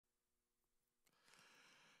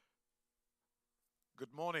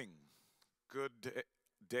Good morning, good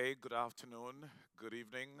day, good afternoon, good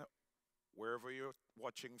evening, wherever you're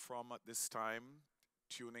watching from at this time,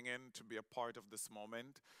 tuning in to be a part of this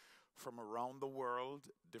moment from around the world,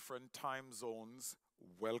 different time zones.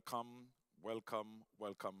 Welcome, welcome,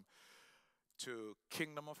 welcome to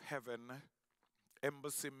Kingdom of Heaven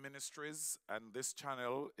Embassy Ministries, and this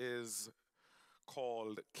channel is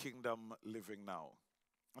called Kingdom Living Now.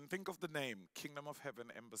 And think of the name Kingdom of Heaven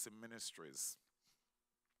Embassy Ministries.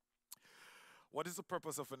 What is the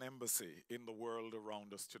purpose of an embassy in the world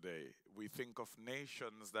around us today? We think of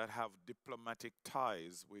nations that have diplomatic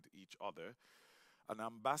ties with each other. An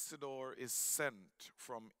ambassador is sent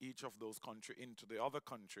from each of those countries into the other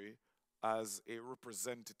country as a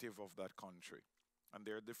representative of that country. And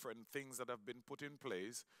there are different things that have been put in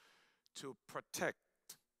place to protect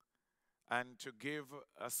and to give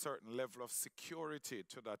a certain level of security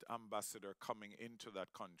to that ambassador coming into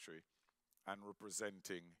that country and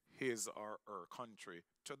representing his or her country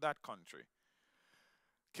to that country.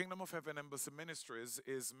 Kingdom of Heaven Embassy Ministries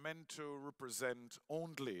is meant to represent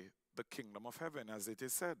only the Kingdom of Heaven, as it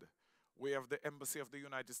is said. We have the Embassy of the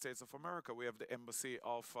United States of America. We have the Embassy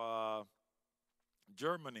of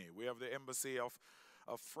Germany. We have the Embassy of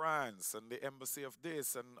France and the embassy of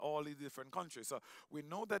this and all the different countries. So we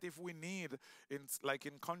know that if we need, in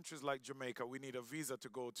countries like Jamaica, we need a visa to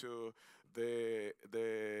go to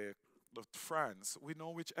the France, we know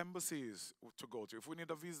which embassies to go to. If we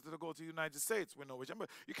need a visa to go to the United States, we know which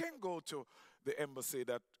embassy. You can't go to the embassy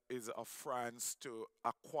that is of France to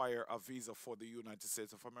acquire a visa for the United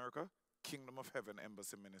States of America. Kingdom of Heaven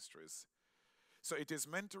Embassy Ministries. So it is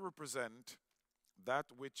meant to represent that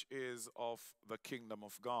which is of the kingdom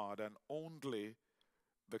of God and only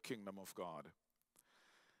the kingdom of God.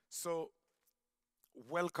 So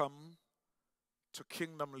welcome to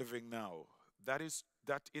Kingdom Living Now. That is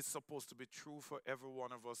supposed to be true for every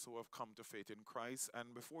one of us who have come to faith in Christ.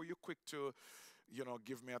 And before you're quick to,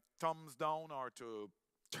 give me a thumbs down or to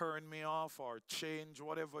turn me off or change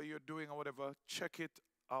whatever you're doing or whatever, check it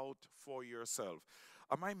out for yourself.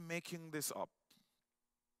 Am I making this up?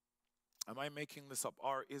 Am I making this up?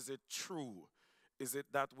 Or is it true? Is it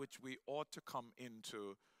that which we ought to come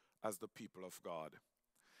into as the people of God?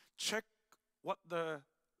 Check what the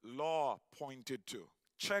law pointed to.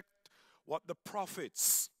 Check what the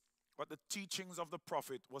prophets, what the teachings of the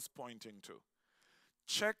prophet was pointing to.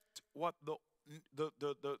 Checked what the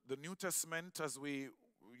New Testament, as we,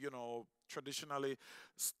 traditionally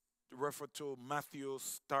refer to Matthew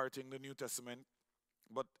starting the New Testament,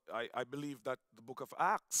 but I believe that the book of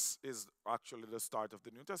Acts is actually the start of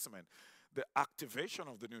the New Testament, the activation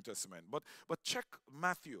of the New Testament. But check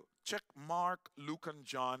Matthew, check Mark, Luke, and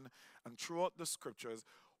John, and throughout the scriptures,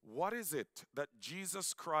 what is it that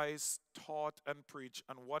Jesus Christ taught and preached,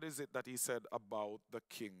 and what is it that he said about the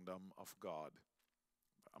kingdom of God?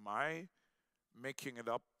 Am I making it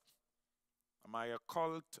up? Am I a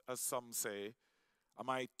cult, as some say? Am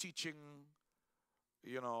I teaching,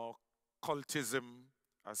 cultism,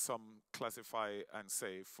 as some classify and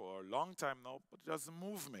say, for a long time now, but it doesn't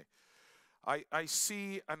move me. I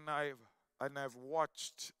see and I've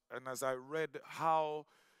watched, and as I read how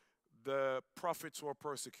the prophets were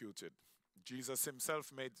persecuted. Jesus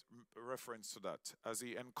himself made reference to that as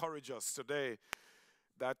he encouraged us today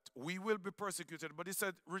that we will be persecuted. But he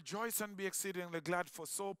said, rejoice and be exceedingly glad, for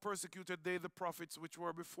so persecuted they the prophets which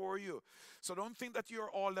were before you. So don't think that you're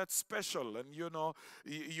all that special and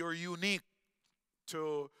you're unique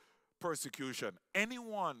to persecution.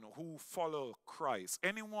 Anyone who follows Christ,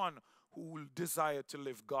 anyone who will desire to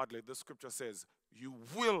live godly, the scripture says, you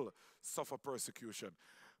will suffer persecution.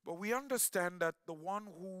 But we understand that the one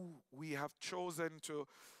who we have chosen to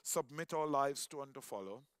submit our lives to and to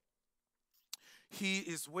follow, he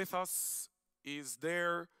is with us, he is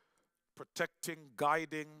there protecting,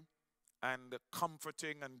 guiding, and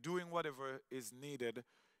comforting and doing whatever is needed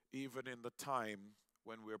even in the time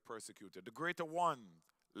when we are persecuted. The greater one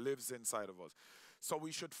lives inside of us. So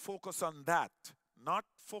we should focus on that. Not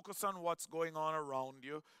focus on what's going on around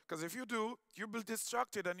you. Because if you do, you'll be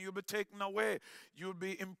distracted and you'll be taken away. You'll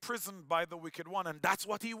be imprisoned by the wicked one. And that's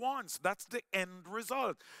what he wants. That's the end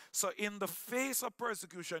result. So in the face of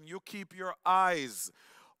persecution, you keep your eyes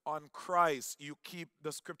on Christ. You keep,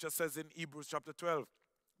 the scripture says in Hebrews chapter 12,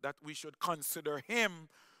 that we should consider him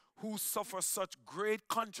who suffers such great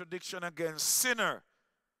contradiction against sinner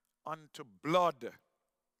unto blood,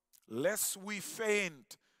 lest we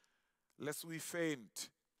faint. Lest we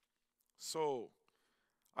faint. So,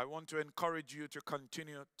 I want to encourage you to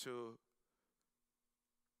continue to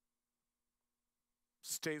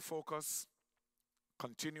stay focused,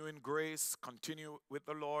 continue in grace, continue with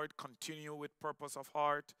the Lord, continue with purpose of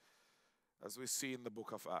heart, as we see in the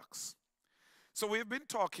book of Acts. So we've been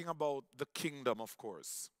talking about the kingdom, of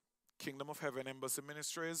course. Kingdom of Heaven Embassy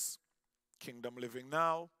Ministries, Kingdom Living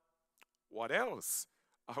Now. What else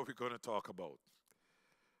are we going to talk about?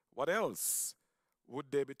 What else would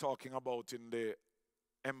they be talking about in the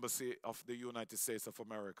Embassy of the United States of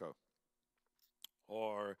America?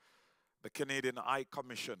 Or the Canadian High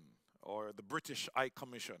Commission? Or the British High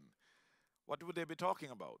Commission? What would they be talking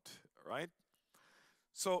about, right?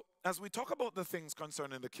 So, as we talk about the things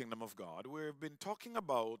concerning the kingdom of God, we've been talking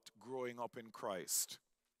about growing up in Christ.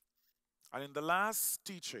 And in the last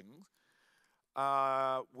teaching,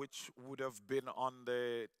 which would have been on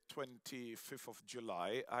the 25th of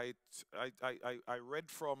July, I read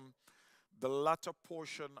from the latter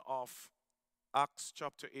portion of Acts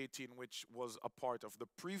chapter 18, which was a part of the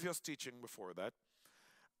previous teaching before that.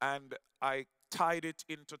 And I tied it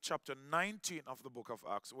into chapter 19 of the book of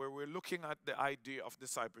Acts, where we're looking at the idea of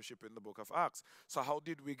discipleship in the book of Acts. So how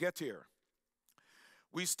did we get here?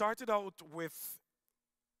 We started out with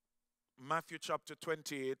Matthew chapter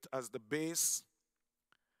 28 as the base,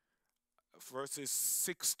 verses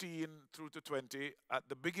 16 through to 20. At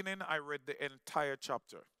the beginning, I read the entire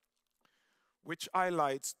chapter, which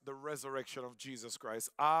highlights the resurrection of Jesus Christ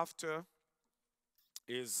after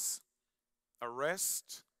his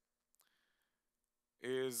arrest,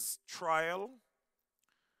 his trial.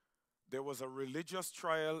 There was a religious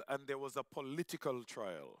trial and there was a political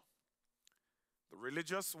trial. The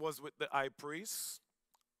religious was with the high priest.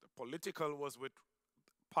 The political was with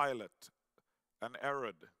Pilate and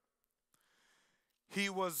Herod. He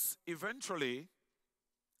was eventually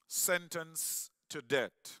sentenced to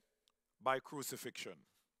death by crucifixion.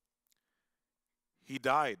 He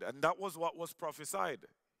died, and that was what was prophesied.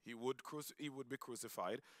 He would be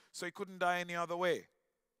crucified, so he couldn't die any other way.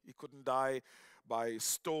 He couldn't die by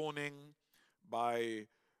stoning, by,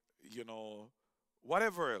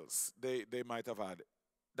 whatever else they might have had.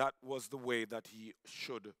 That was the way that he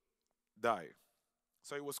should die.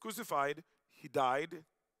 So he was crucified, he died,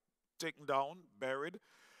 taken down, buried,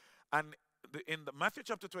 and in the Matthew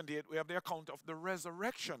chapter 28, we have the account of the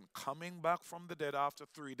resurrection, coming back from the dead after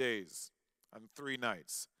 3 days and 3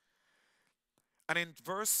 nights. And in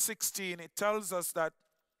verse 16, it tells us that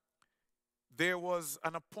there was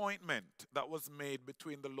an appointment that was made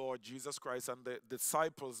between the Lord Jesus Christ and the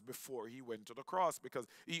disciples before he went to the cross, because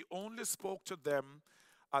he only spoke to them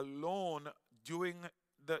alone during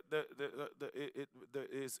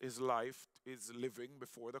his life, his living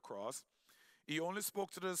before the cross. He only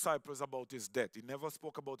spoke to the disciples about his death. He never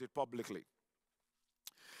spoke about it publicly.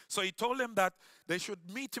 So he told them that they should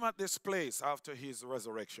meet him at this place after his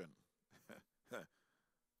resurrection.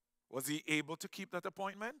 Was he able to keep that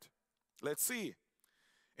appointment? Let's see.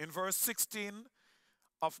 In verse 16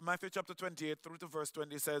 of Matthew chapter 28 through to verse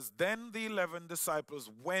 20, it says, "Then the 11 disciples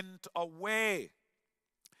went away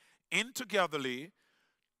into Galilee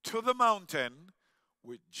to the mountain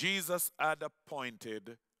which Jesus had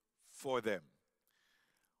appointed for them."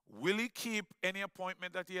 Will he keep any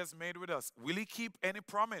appointment that he has made with us? Will he keep any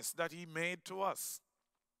promise that he made to us?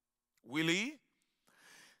 Will he?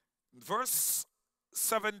 Verse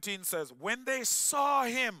 17 says, "When they saw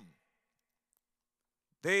him,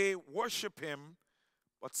 they worshiped him,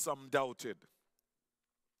 but some doubted."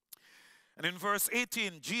 And in verse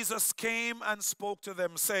 18, Jesus came and spoke to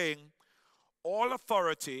them, saying, "All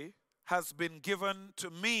authority has been given to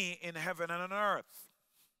me in heaven and on earth."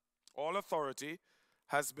 All authority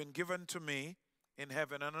has been given to me in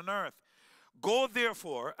heaven and on earth. "Go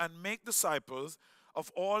therefore and make disciples of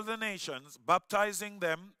all the nations, baptizing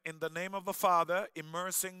them in the name of the Father,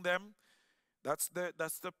 immersing them." That's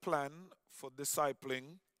the plan for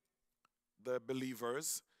discipling the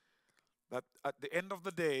believers. That at the end of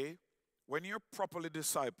the day, when you're properly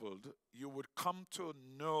discipled, you would come to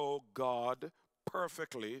know God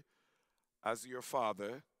perfectly as your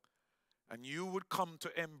Father, and you would come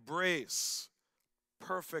to embrace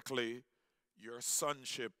perfectly your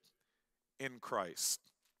sonship in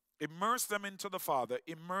Christ. Immerse them into the Father,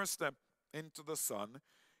 immerse them into the Son,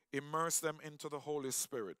 immerse them into the Holy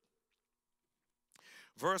Spirit.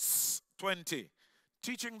 Verse 20,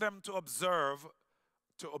 "Teaching them to observe,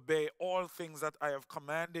 to obey all things that I have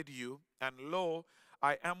commanded you, and lo,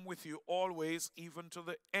 I am with you always, even to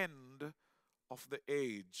the end of the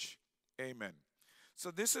age." Amen.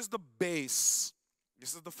 So this is the base,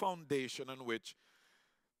 this is the foundation on which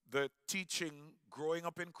the teaching, growing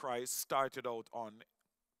up in Christ, started out on.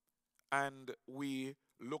 And we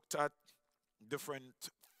looked at different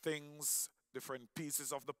things, different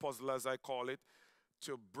pieces of the puzzle, as I call it,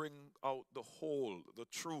 to bring out the whole, the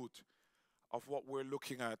truth of what we're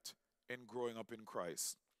looking at in growing up in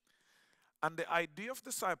Christ. And the idea of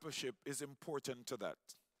discipleship is important to that.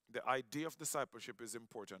 The idea of discipleship is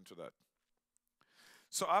important to that.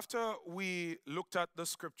 So after we looked at the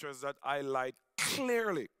scriptures that highlight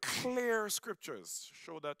clearly, clear scriptures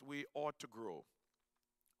show that we ought to grow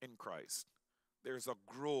in Christ. There's a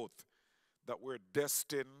growth that we're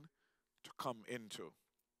destined to come into.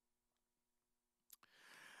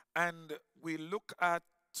 And we look at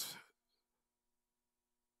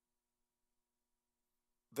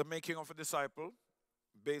the making of a disciple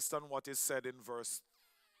based on what is said in verse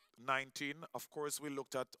 19. Of course, we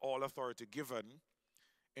looked at all authority given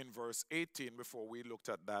in verse 18 before we looked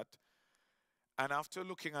at that. And after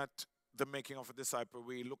looking at the making of a disciple,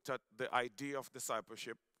 we looked at the idea of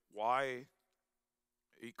discipleship, why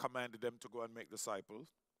he commanded them to go and make disciples.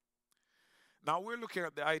 Now we're looking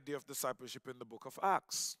at the idea of discipleship in the book of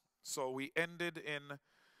Acts. So we ended in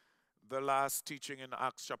the last teaching in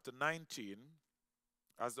Acts chapter 19,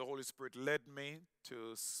 as the Holy Spirit led me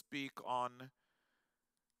to speak on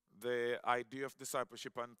the idea of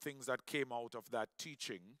discipleship and things that came out of that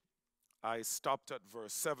teaching. I stopped at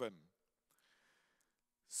verse 7.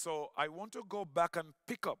 So I want to go back and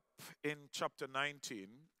pick up in chapter 19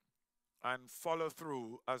 and follow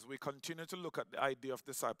through as we continue to look at the idea of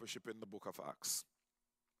discipleship in the book of Acts.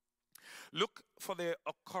 Look for the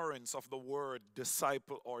occurrence of the word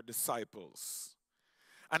disciple or disciples.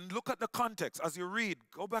 And look at the context. As you read,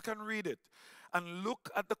 go back and read it. And look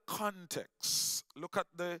at the context. Look at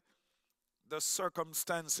the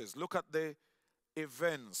circumstances. Look at the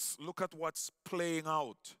events. Look at what's playing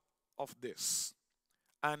out of this.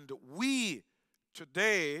 And we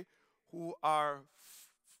today who are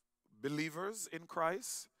believers in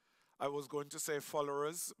Christ, I was going to say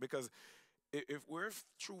followers, because if we're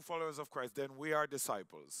true followers of Christ, then we are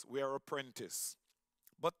disciples. We are apprentices.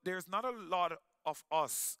 But there's not a lot of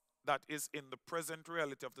us that is in the present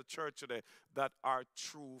reality of the church today that are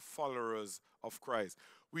true followers of Christ.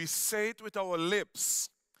 We say it with our lips,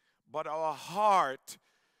 but our heart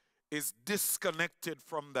is disconnected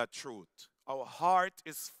from that truth. Our heart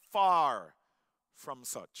is far from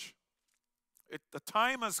such. The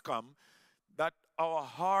time has come that our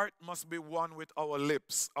heart must be one with our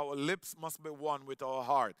lips. Our lips must be one with our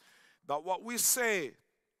heart. That what we say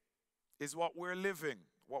is what we're living.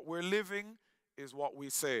 What we're living is what we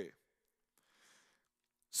say.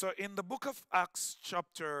 So in the book of Acts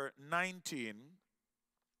chapter 19,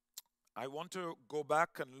 I want to go back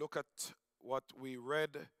and look at what we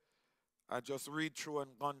read. I just read through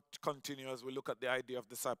and continue as we look at the idea of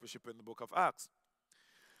discipleship in the book of Acts.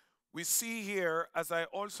 We see here, as I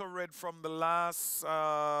also read from the last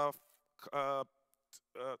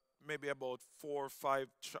maybe about 4 or 5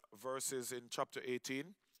 verses in chapter 18,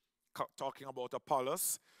 talking about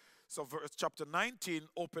Apollos. So chapter 19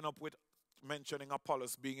 open up with mentioning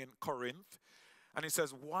Apollos being in Corinth. And it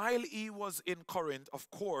says, while he was in Corinth, of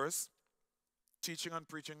course, teaching and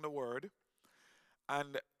preaching the word,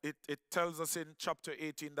 and it tells us in chapter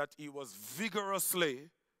 18 that he was vigorously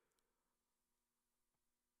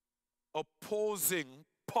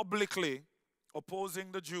publicly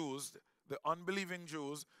opposing the Jews, the unbelieving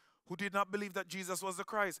Jews, who did not believe that Jesus was the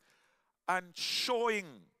Christ, and showing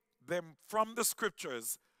them from the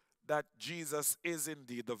scriptures that Jesus is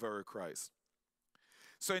indeed the very Christ.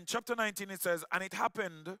 So in chapter 19 it says, and it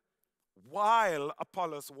happened while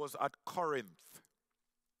Apollos was at Corinth,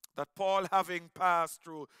 that Paul, having passed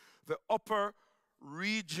through the upper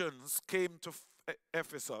regions, came to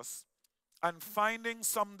Ephesus, and finding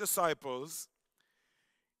some disciples,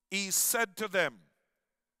 he said to them,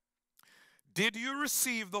 did you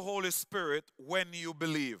receive the Holy Spirit when you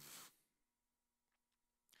believe?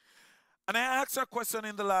 And I asked a question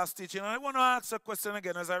in the last teaching, and I want to ask a question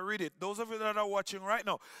again as I read it. Those of you that are watching right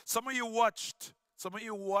now, some of you watched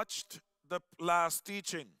the last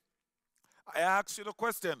teaching. I asked you the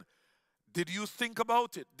question, did you think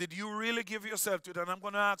about it? Did you really give yourself to it? And I'm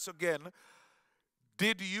going to ask again,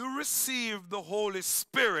 did you receive the Holy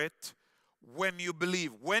Spirit when you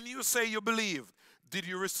believe? When you say you believe, did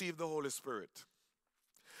you receive the Holy Spirit?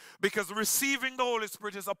 Because receiving the Holy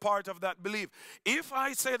Spirit is a part of that belief. If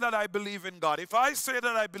I say that I believe in God, if I say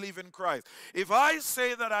that I believe in Christ, if I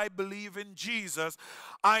say that I believe in Jesus,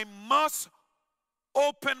 I must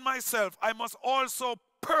open myself. I must also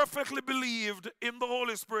perfectly believe in the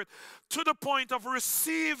Holy Spirit to the point of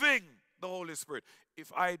receiving the Holy Spirit.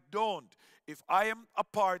 If I don't, if I am a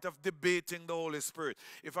part of debating the Holy Spirit,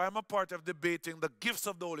 if I am a part of debating the gifts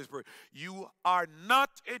of the Holy Spirit, you are not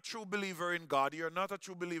a true believer in God. You're not a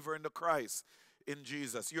true believer in the Christ, in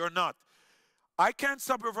Jesus. You're not. I can't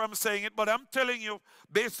stop you from saying it, but I'm telling you,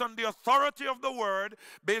 based on the authority of the Word,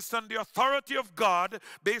 based on the authority of God,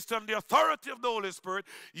 based on the authority of the Holy Spirit,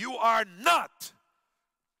 you are not.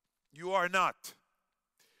 You are not.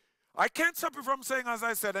 I can't stop you from saying, as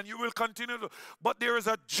I said, and you will continue to, but there is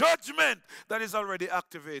a judgment that is already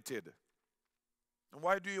activated. And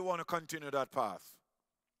why do you want to continue that path?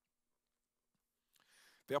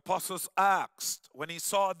 The apostles asked, when he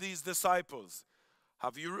saw these disciples,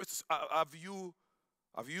 have you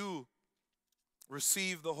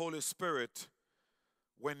received the Holy Spirit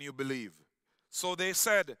when you believe? So they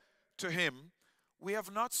said to him, we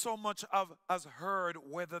have not so much as heard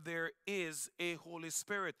whether there is a Holy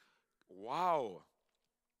Spirit. Wow.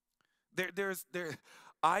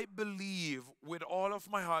 I believe with all of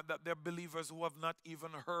my heart that there are believers who have not even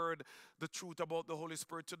heard the truth about the Holy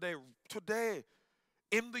Spirit today. Today,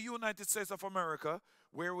 in the United States of America,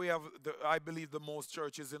 where we have, I believe, the most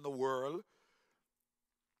churches in the world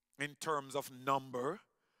in terms of number,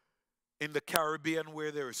 in the Caribbean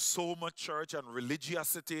where there is so much church and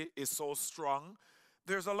religiosity is so strong,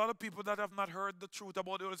 there's a lot of people that have not heard the truth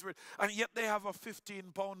about the Holy Spirit, and yet they have a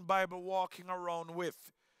 15-pound Bible walking around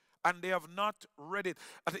with, and they have not read it,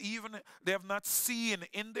 and even they have not seen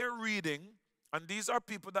in their reading. And these are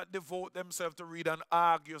people that devote themselves to read and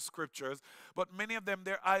argue scriptures, but many of them,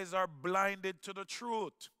 their eyes are blinded to the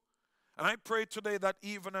truth. And I pray today that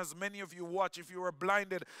even as many of you watch, if you are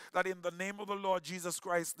blinded, that in the name of the Lord Jesus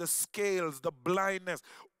Christ, the scales, the blindness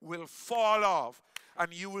will fall off,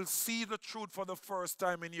 and you will see the truth for the first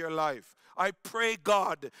time in your life. I pray,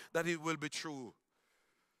 God, that it will be true.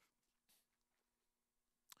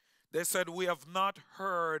 They said, we have not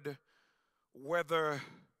heard whether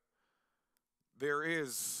there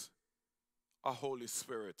is a Holy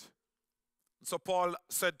Spirit. So Paul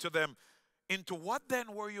said to them, into what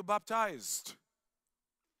then were you baptized?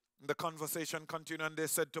 The conversation continued, and they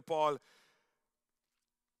said to Paul,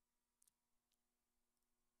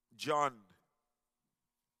 John,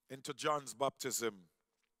 into John's baptism.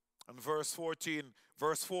 And verse 4,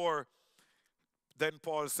 then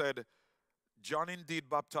Paul said, John indeed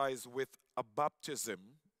baptized with a baptism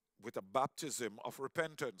of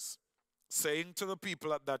repentance, saying to the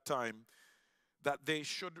people at that time that they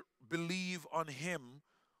should believe on him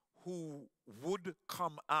who would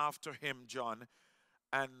come after him, John,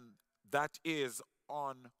 and that is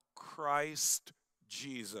on Christ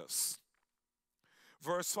Jesus.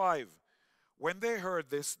 Verse 5, when they heard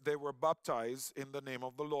this, they were baptized in the name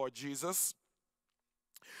of the Lord Jesus.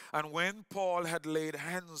 And when Paul had laid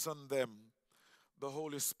hands on them, the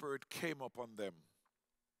Holy Spirit came upon them.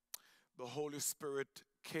 The Holy Spirit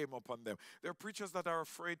came upon them. There are preachers that are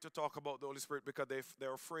afraid to talk about the Holy Spirit because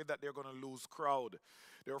they're afraid that they're going to lose crowd.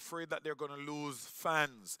 They're afraid that they're going to lose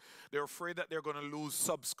fans. They're afraid that they're going to lose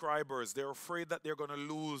subscribers. They're afraid that they're going to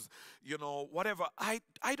lose, whatever. I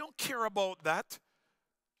don't care about that.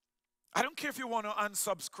 I don't care if you want to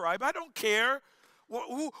unsubscribe. I don't care.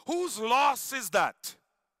 Whose loss is that?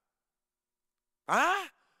 Huh?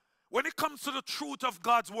 When it comes to the truth of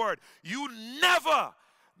God's word, you never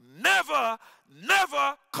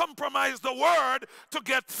compromise the word to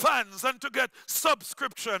get fans and to get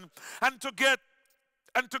subscription and to get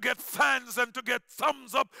fans and to get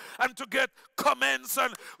thumbs up and to get comments.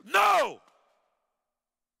 And no!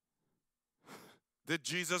 Did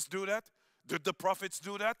Jesus do that? Did the prophets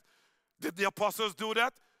do that? Did the apostles do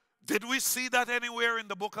that? Did we see that anywhere in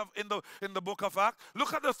the book of Acts?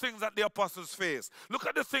 Look at the things that the apostles faced. Look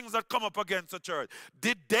at the things that come up against the church.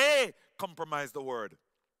 Did they compromise the word?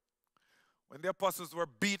 When the apostles were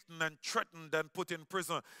beaten and threatened and put in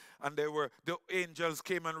prison, and the angels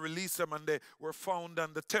came and released them, and they were found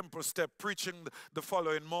on the temple step preaching the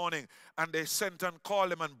following morning, and they sent and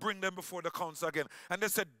called them and bring them before the council again. And they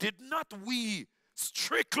said, did not we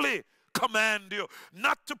strictly command you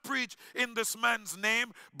not to preach in this man's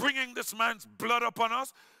name, bringing this man's blood upon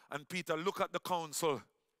us? And Peter looked at the council.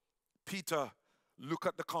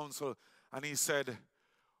 And he said,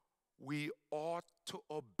 we ought to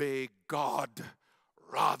obey God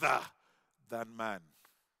rather than man.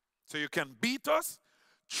 So you can beat us,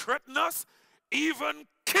 threaten us, even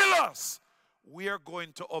kill us. We are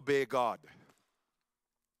going to obey God.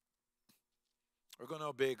 We're going to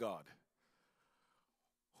obey God.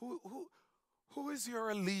 Who is your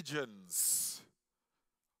allegiance?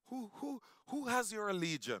 Who has your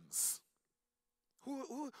allegiance?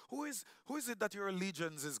 Who is it that your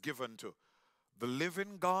allegiance is given to? The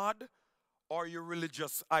living God, or your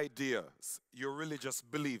religious ideas, your religious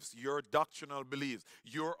beliefs, your doctrinal beliefs,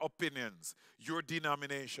 your opinions, your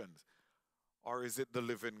denominations? Or is it the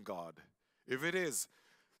living God? If it is,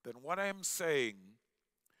 then what I am saying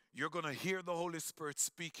You're going to hear the Holy Spirit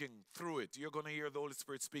speaking through it. You're going to hear the Holy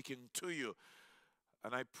Spirit speaking to you.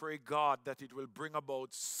 And I pray, God, that it will bring about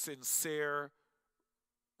sincere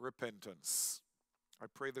repentance. I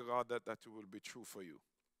pray to God that will be true for you.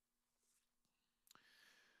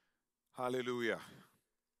 Hallelujah.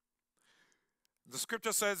 The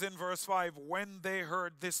scripture says in verse 5, when they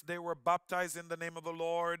heard this, they were baptized in the name of the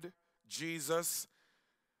Lord Jesus.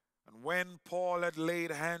 And when Paul had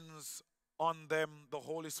laid hands on them, the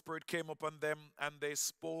Holy Spirit came upon them, and they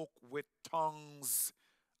spoke with tongues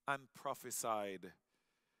and prophesied.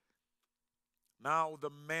 Now the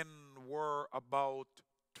men were about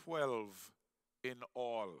 12 in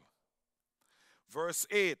all. Verse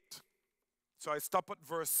 8. So I stop at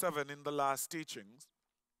verse 7 in the last teachings.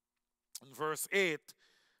 In verse 8,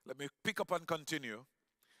 let me pick up and continue.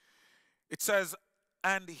 It says,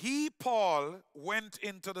 and he, Paul, went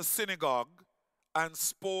into the synagogue and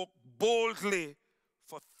spoke boldly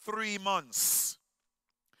for 3 months.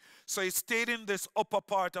 So he stayed in this upper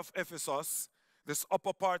part of Ephesus, this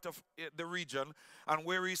upper part of the region, and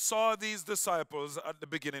where he saw these disciples at the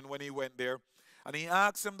beginning when he went there. And he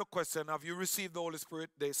asked them the question, have you received the Holy Spirit?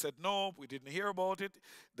 They said, no, we didn't hear about it.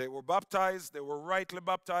 They were baptized. They were rightly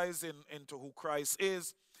baptized into who Christ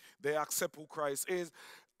is. They accept who Christ is.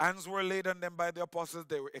 Hands were laid on them by the apostles.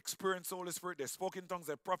 They experienced the Holy Spirit. They spoke in tongues.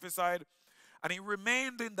 They prophesied. And he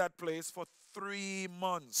remained in that place for 3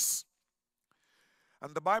 months.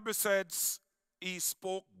 And the Bible says he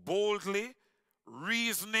spoke boldly,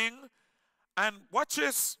 reasoning, and watch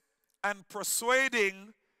this, and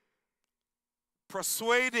persuading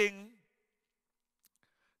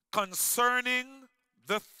concerning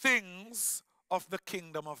the things of the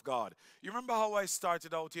kingdom of God. You remember how I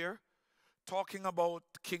started out here? Talking about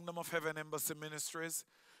Kingdom of Heaven Embassy Ministries,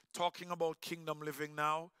 talking about kingdom living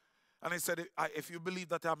now. And I said, if you believe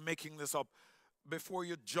that I'm making this up, before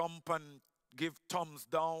you jump and give thumbs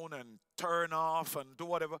down and turn off and do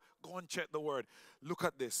whatever, go and check the word. Look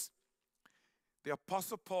at this. The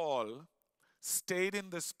Apostle Paul stayed in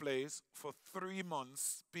this place for 3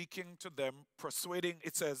 months, speaking to them, persuading.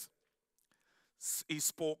 It says, he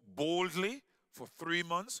spoke boldly for 3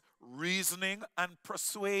 months, reasoning and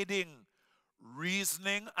persuading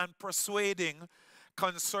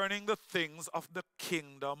concerning the things of the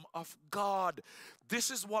kingdom of God. This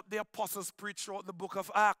is what the apostles preached throughout the book of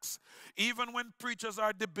Acts. Even when preachers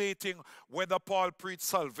are debating whether Paul preached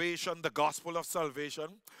salvation, the gospel of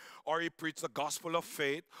salvation, or he preached the gospel of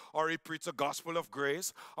faith, or he preached the gospel of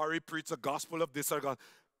grace, or he preached the gospel of this or that,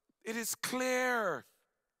 it is clear.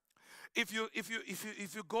 If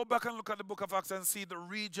you go back and look at the book of Acts and see the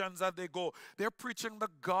regions that they go, they're preaching the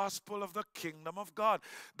gospel of the kingdom of God.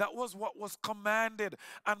 That was what was commanded.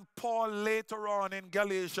 And Paul later on in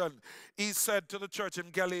Galatians, he said to the church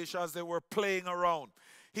in Galatia as they were playing around,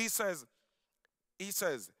 he says,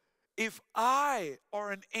 if I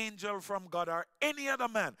or an angel from God or any other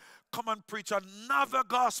man come and preach another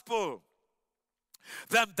gospel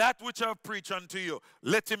than that which I have preached unto you,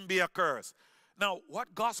 let him be accursed. Now,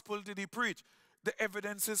 what gospel did he preach? The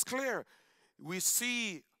evidence is clear. We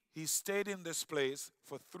see he stayed in this place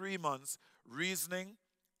for 3 months, reasoning,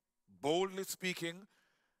 boldly speaking,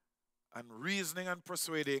 and reasoning and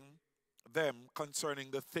persuading them concerning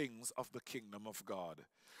the things of the kingdom of God.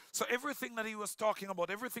 So everything that he was talking about,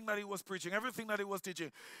 everything that he was preaching, everything that he was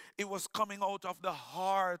teaching, it was coming out of the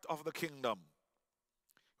heart of the kingdom.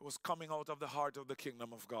 It was coming out of the heart of the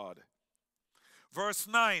kingdom of God. Verse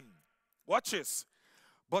 9. Watch this.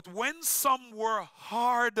 But when some were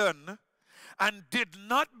hardened and did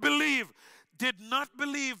not believe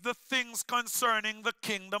the things concerning the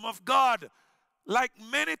kingdom of God, like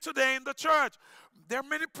many today in the church, there are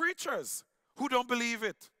many preachers who don't believe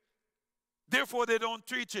it. Therefore, they don't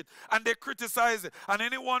teach it, and they criticize it. And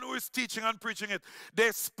anyone who is teaching and preaching it,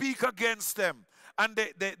 they speak against them, and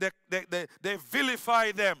they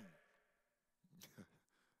vilify them.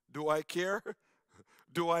 Do I care?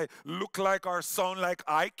 Do I look like or sound like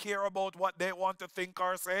I care about what they want to think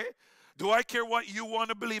or say? Do I care what you want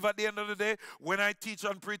to believe at the end of the day when I teach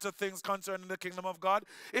and preach the things concerning the kingdom of God?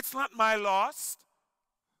 It's not my loss.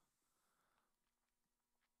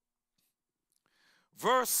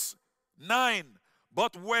 Verse 9,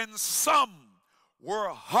 but when some were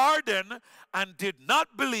hardened and did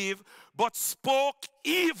not believe, but spoke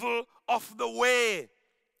evil of the way.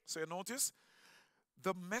 So you notice?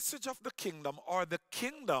 The message of the kingdom, or the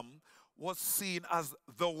kingdom, was seen as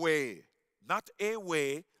the way. Not a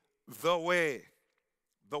way, the way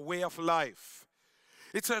of life.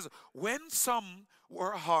 It says, when some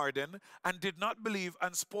were hardened and did not believe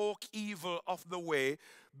and spoke evil of the way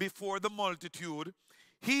before the multitude,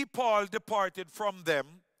 he, Paul, departed from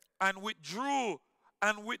them and withdrew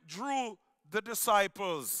the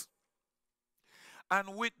disciples.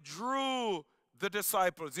 And withdrew the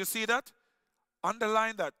disciples. You see that?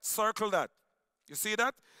 Underline that. Circle that. You see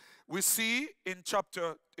that? We see in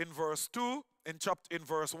verse 2, in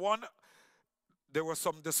verse 1, there were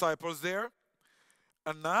some disciples there.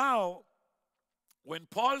 And now, when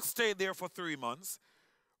Paul stayed there for 3 months,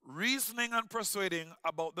 reasoning and persuading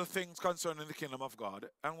about the things concerning the kingdom of God,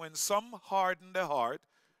 and when some hardened their heart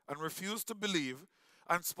and refused to believe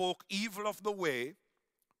and spoke evil of the way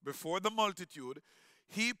before the multitude,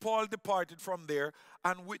 he, Paul, departed from there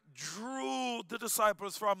and withdrew the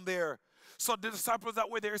disciples from there. So the disciples that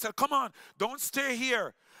were there, he said, come on, don't stay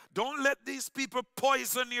here. Don't let these people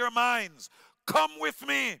poison your minds. Come with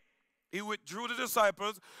me. He withdrew the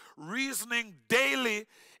disciples, reasoning daily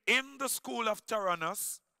in the school of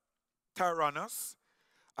Tyrannus.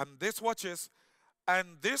 And this, watch this,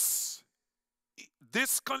 and this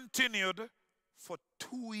continued for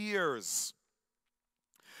 2 years.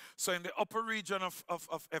 So in the upper region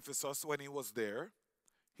of Ephesus, when he was there,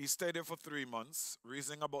 he stayed there for 3 months,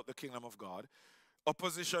 reasoning about the kingdom of God.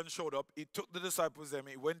 Opposition showed up. He took the disciples with him.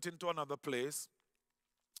 He went into another place,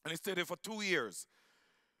 and he stayed there for 2 years.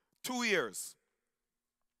 2 years.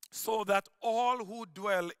 So that all who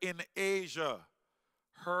dwell in Asia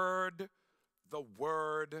heard the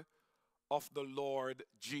word of the Lord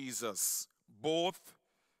Jesus, both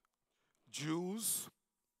Jews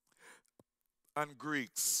and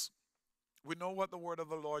Greeks. We know what the word of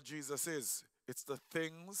the Lord Jesus is. It's the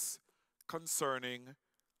things concerning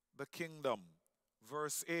the kingdom.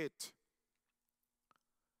 Verse 8.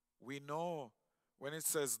 We know when it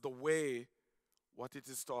says the way, what it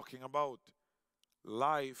is talking about.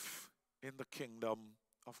 Life in the kingdom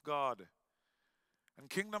of God. And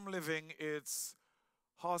kingdom living is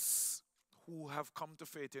us who have come to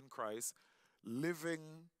faith in Christ,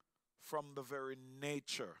 living from the very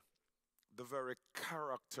nature, the very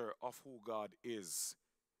character of who God is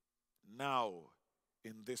now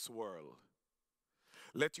in this world.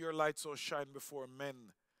 Let your light so shine before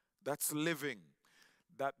men, that's living,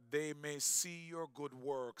 that they may see your good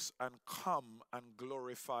works and come and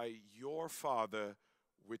glorify your Father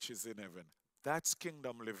which is in heaven. That's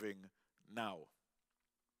kingdom living now.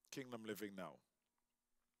 Kingdom living now.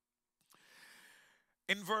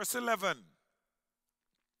 In verse 11,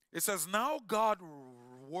 it says, now God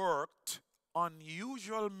worked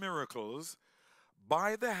unusual miracles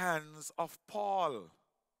by the hands of Paul.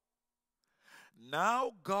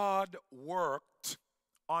 Now God worked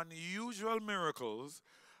unusual miracles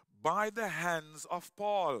by the hands of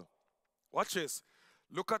Paul. Watch this.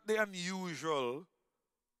 Look at the unusual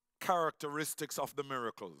characteristics of the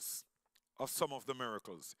miracles, of some of the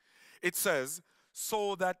miracles. It says,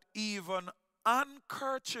 so that even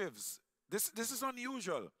handkerchiefs, this is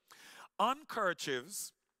unusual,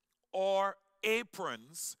 handkerchiefs or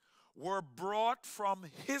aprons were brought from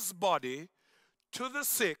his body to the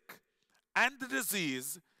sick, and the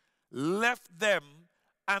disease left them,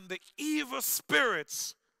 and the evil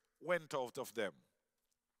spirits went out of them.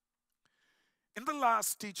 In the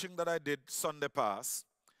last teaching that I did Sunday past,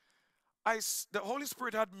 the Holy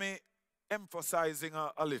Spirit had me emphasizing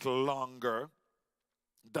a little longer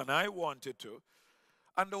than I wanted to,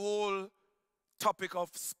 and the whole topic of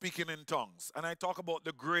speaking in tongues. And I talk about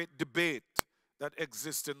the great debate that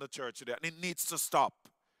exists in the church today, and it needs to stop.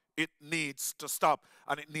 It needs to stop,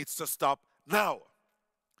 and it needs to stop now.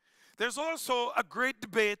 There's also a great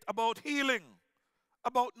debate about healing,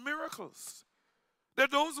 about miracles. There are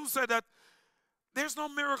those who say that there's no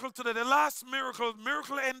miracle today. The last miracle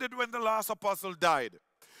ended when the last apostle died.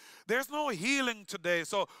 There's no healing today.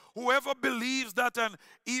 So whoever believes that and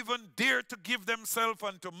even dare to give themselves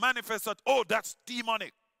and to manifest that, oh, that's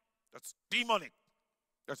demonic. That's demonic.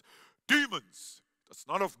 That's demons. That's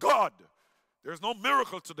not of God. There's no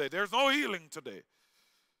miracle today. There's no healing today.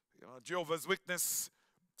 You know, Jehovah's Witness,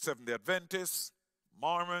 Seventh-day Adventists,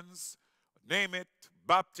 Mormons, name it,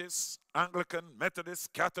 Baptists, Anglican,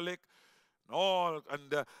 Methodist, Catholic,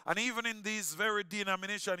 and even in these very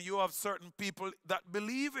denominations, you have certain people that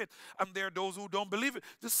believe it, and there are those who don't believe it.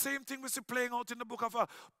 The same thing we see playing out in the book of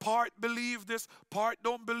part believe this, part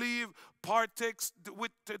don't believe, part takes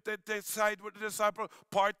with they side with the disciple,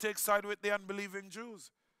 part takes side with the unbelieving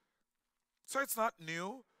Jews. So it's not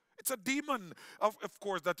new. It's a demon, of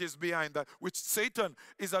course, that is behind that, which Satan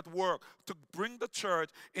is at work to bring the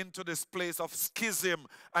church into this place of schism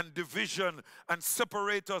and division and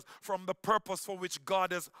separate us from the purpose for which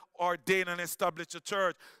God has ordained and established the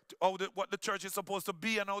church, what the church is supposed to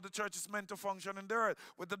be and how the church is meant to function in the earth.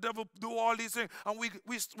 With the devil do all these things, and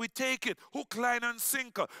we take it, hook, line, and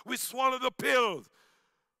sinker. We swallow the pill.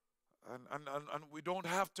 And we don't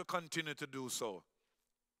have to continue to do so.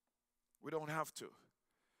 We don't have to.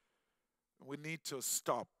 We need to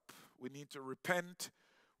stop. We need to repent.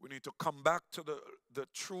 We need to come back to the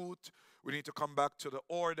truth. We need to come back to the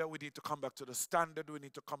order. We need to come back to the standard. We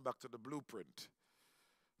need to come back to the blueprint.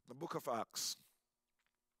 The book of Acts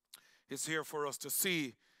is here for us to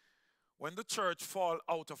see when the church fall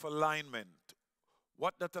out of alignment,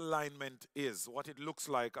 what that alignment is, what it looks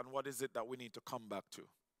like, and what is it that we need to come back to.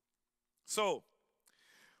 So,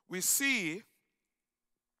 we see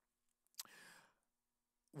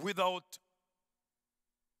without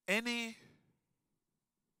any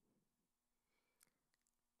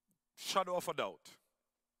shadow of a doubt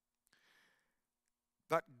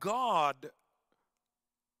that God,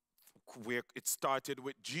 where it started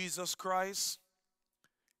with Jesus Christ,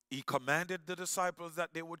 he commanded the disciples that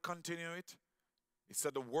they would continue it. He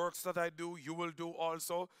said, the works that I do, you will do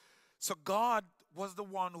also. So God was the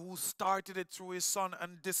one who started it through his son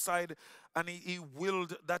and decided, and he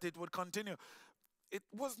willed that it would continue. It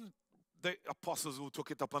wasn't the apostles who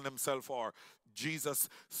took it upon themselves, or Jesus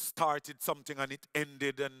started something and it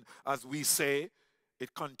ended, and as we say,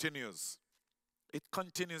 it continues. It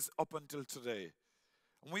continues up until today.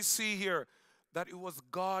 And we see here that it was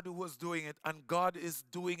God who was doing it, and God is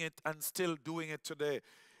doing it and still doing it today.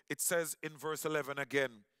 It says in verse 11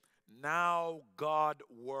 again, now God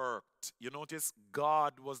worked. You notice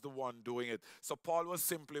God was the one doing it. So Paul was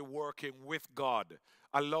simply working with God,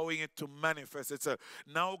 allowing it to manifest itself.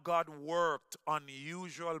 Now God worked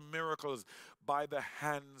unusual miracles by the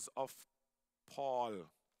hands of Paul.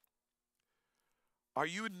 Are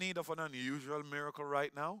you in need of an unusual miracle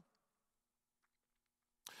right now?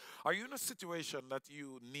 Are you in a situation that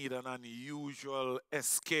you need an unusual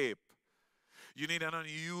escape? You need an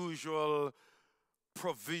unusual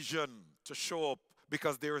provision to show up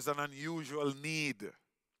because there is an unusual need.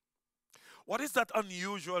 What is that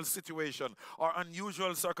unusual situation or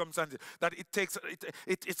unusual circumstance that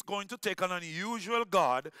it's going to take an unusual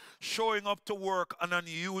God showing up to work an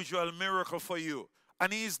unusual miracle for you?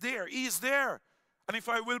 And He's there. He's there. And if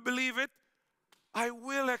I will believe it, I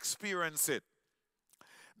will experience it.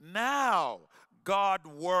 Now, God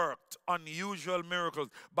worked unusual miracles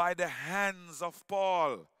by the hands of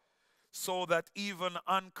Paul, so that even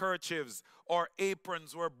handkerchiefs or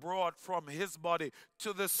aprons were brought from his body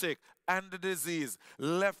to the sick, and the disease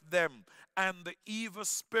left them, and the evil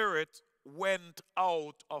spirit went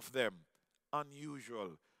out of them.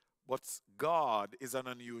 Unusual. But God is an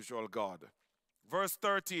unusual God. Verse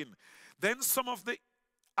 13. Then some of the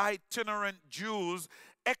itinerant Jews,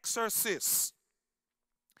 exorcists,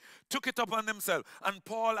 took it upon themselves, and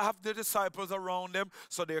Paul have the disciples around them,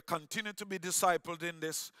 so they continue to be discipled in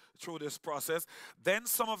this through this process. Then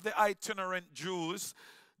some of the itinerant Jews,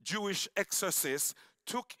 Jewish exorcists,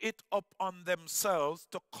 took it upon themselves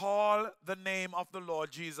to call the name of the Lord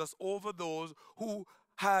Jesus over those who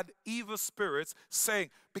had evil spirits, saying,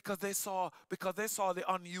 because they saw the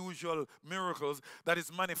unusual miracles that is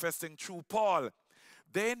manifesting through Paul.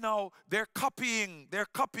 They're copying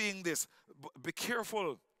this. Be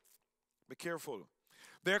careful. Be careful.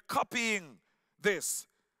 They're copying this,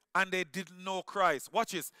 and they didn't know Christ.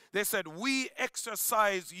 Watch this. They said, we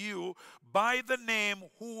exorcise you by the name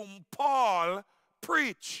whom Paul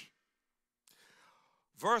preached.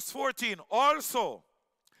 Verse 14. Also,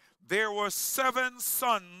 there were 7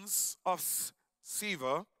 sons of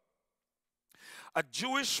Sceva, a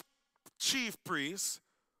Jewish chief priest,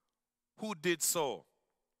 who did so.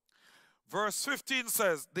 Verse 15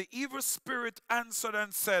 says, the evil spirit answered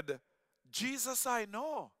and said, Jesus I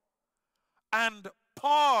know, and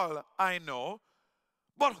Paul I know,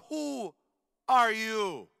 but who are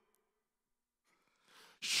you?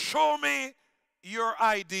 Show me your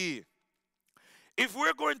ID. If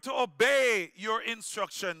we're going to obey your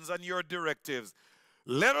instructions and your directives,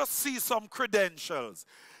 let us see some credentials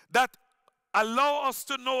that allow us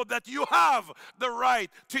to know that you have the right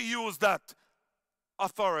to use that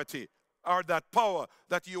authority or that power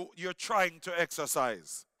that you're trying to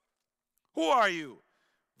exercise. Who are you?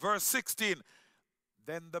 Verse 16.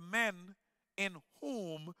 Then the men in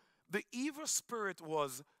whom the evil spirit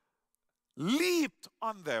was leaped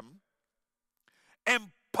on them,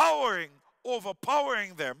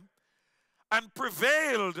 overpowering them, and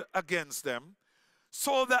prevailed against them,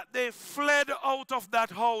 so that they fled out of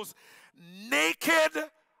that house naked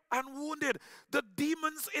and wounded. The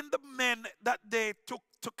demons in the men that they took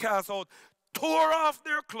to cast out tore off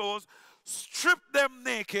their clothes, stripped them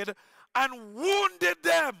naked, and wounded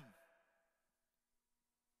them.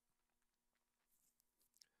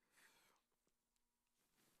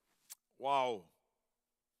 Wow.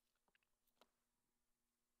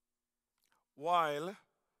 While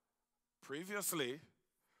previously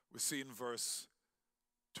we see in verse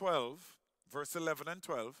 12, verse 11 and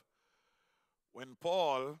 12, when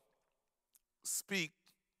Paul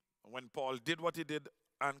when Paul did what he did,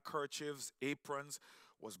 handkerchiefs, aprons,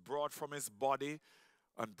 was brought from his body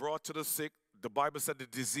and brought to the sick. The Bible said the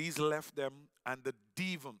disease left them and the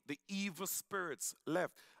evil spirits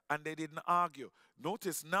left, and they didn't argue.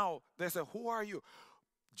 Notice now, they say, who are you?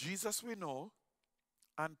 Jesus we know,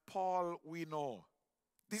 and Paul we know.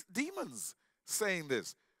 These demons saying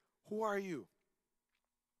this, who are you?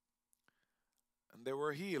 And they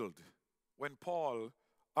were healed when Paul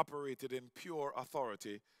operated in pure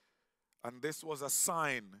authority. And this was a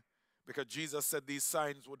sign, because Jesus said these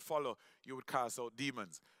signs would follow. You would cast out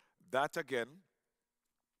demons. That again,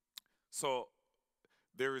 so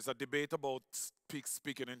there is a debate about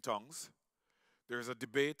speaking in tongues. There is a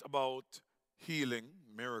debate about healing,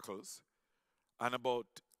 miracles, and about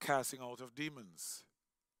casting out of demons.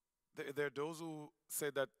 There are those who say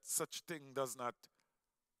that such thing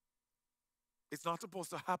it's not supposed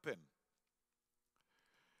to happen.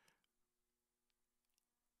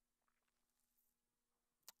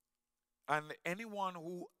 And anyone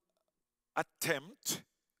who attempt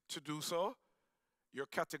to do so, you're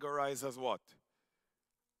categorized as what?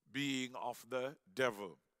 Being of the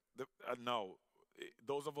devil. Now,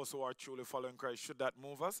 those of us who are truly following Christ, should that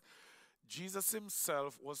move us? Jesus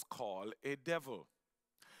himself was called a devil.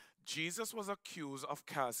 Jesus was accused of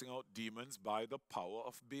casting out demons by the power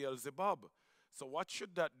of Beelzebub. So what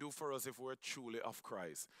should that do for us if we're truly of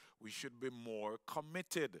Christ? We should be more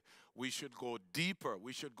committed. We should go deeper.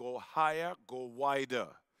 We should go higher, go wider.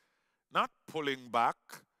 Not pulling back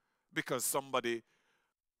because somebody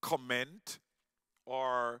comment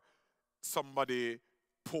or somebody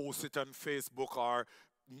post it on Facebook, or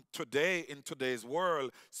today, in today's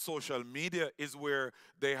world, social media is where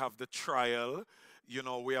they have the trial. You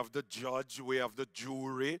know, we have the judge, we have the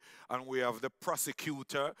jury, and we have the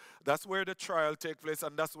prosecutor. That's where the trial takes place,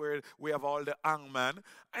 and that's where we have all the hangman.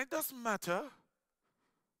 And it doesn't matter.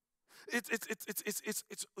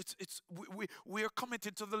 We are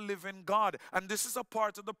committed to the living God, and this is a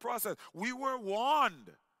part of the process. We were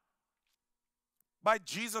warned by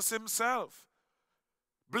Jesus himself.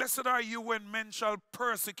 Blessed are you when men shall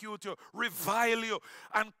persecute you, revile you,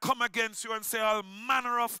 and come against you and say all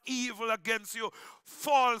manner of evil against you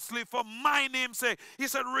falsely for my name's sake. He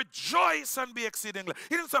said, rejoice and be exceeding glad.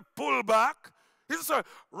 He didn't say pull back. He didn't say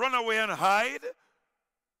run away and hide.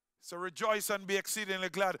 So rejoice and be exceedingly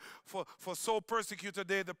glad, for so persecuted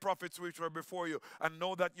they the prophets which were before you, and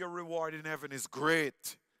know that your reward in heaven is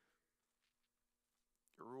great.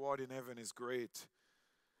 Your reward in heaven is great.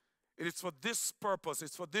 It is for this purpose.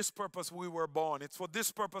 It's for this purpose we were born. It's for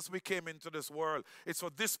this purpose we came into this world. It's for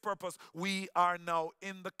this purpose we are now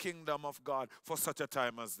in the kingdom of God for such a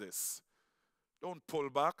time as this. Don't pull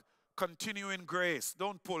back. Continue in grace.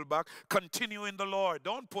 Don't pull back. Continue in the Lord.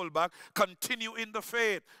 Don't pull back. Continue in the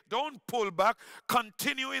faith. Don't pull back.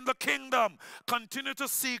 Continue in the kingdom. Continue to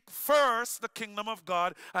seek first the kingdom of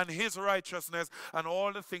God and his righteousness, and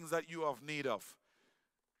all the things that you have need of,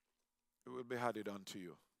 it will be added unto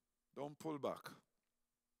you. Don't pull back.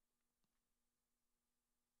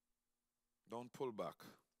 Don't pull back.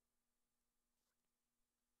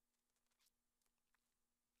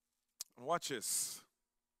 Watch this.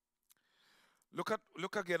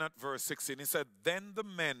 Look again at verse 16. He said, then the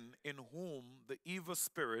men in whom the evil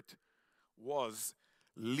spirit was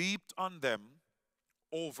leaped on them,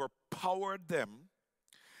 overpowered them,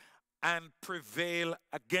 and prevailed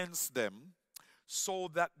against them, so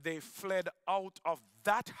that they fled out of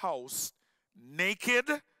that house naked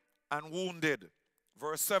and wounded.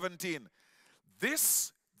 Verse 17.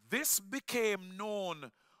 This became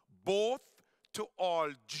known both to all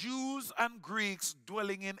Jews and Greeks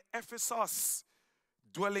dwelling in Ephesus.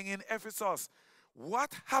 Dwelling in Ephesus.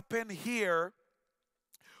 What happened here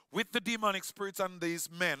with the demonic spirits and these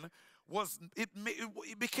men was it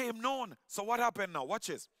became known. So what happened now? Watch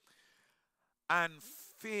this. And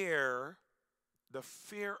the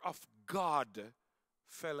fear of God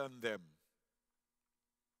fell on them.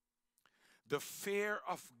 The fear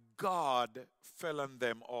of God fell on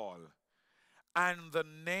them all. And the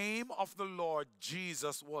name of the Lord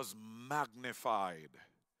Jesus was magnified.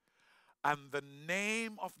 And the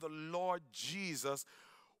name of the Lord Jesus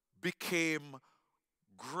became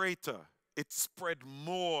greater. It spread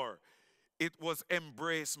more. It was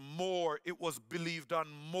embraced more. It was believed on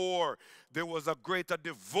more. There was a greater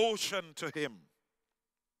devotion to him.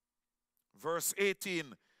 Verse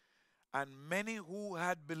 18, and many who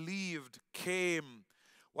had believed came.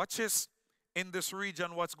 Watch this. in this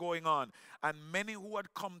region what's going on. And many who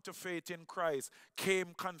had come to faith in Christ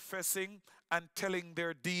came confessing and telling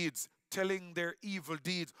their deeds, telling their evil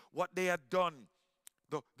deeds, what they had done.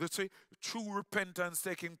 The true repentance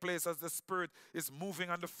taking place as the Spirit is moving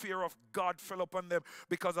and the fear of God fell upon them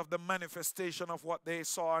because of the manifestation of what they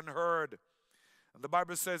saw and heard. And the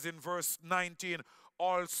Bible says in verse 19,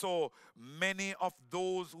 also many of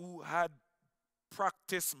those who had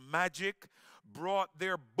practiced magic brought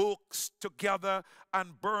their books together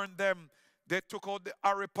and burned them. They took out the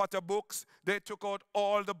Harry Potter books. They took out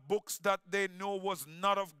all the books that they know was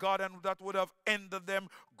not of God and that would have ended them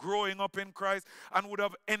growing up in Christ and would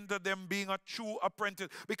have ended them being a true apprentice,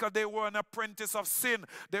 because they were an apprentice of sin.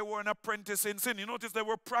 They were an apprentice in sin. You notice they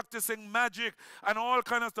were practicing magic and all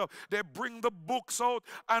kind of stuff. They bring the books out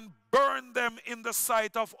and burn them in the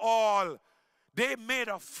sight of all. They made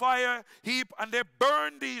a fire heap and they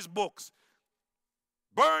burned these books.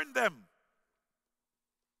 Burn them.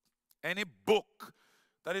 Any book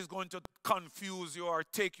that is going to confuse you or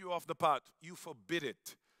take you off the path, you forbid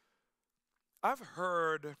it. I've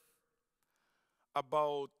heard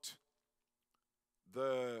about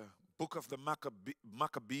the book of the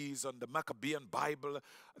Maccabees and the Maccabean Bible.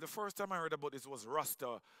 The first time I heard about this was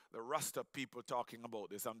the Rasta people talking about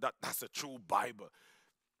this, and that's a true Bible.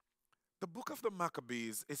 The book of the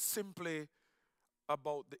Maccabees is simply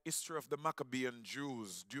about the history of the Maccabean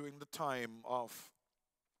Jews during the time of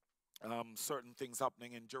certain things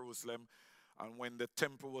happening in Jerusalem, and when the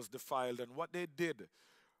temple was defiled and what they did.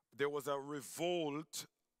 There was a revolt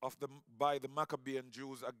by the Maccabean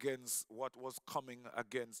Jews against what was coming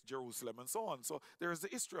against Jerusalem and so on. So there's the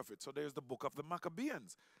history of it. So there's the book of the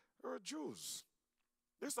Maccabeans. They're Jews.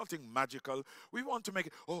 There's nothing magical. We want to make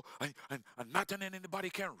it, and not anybody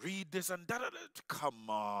can read this and that. Come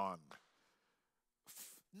on.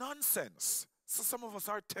 Nonsense. So some of us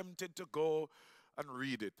are tempted to go and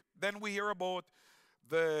read it. Then we hear about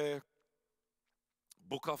the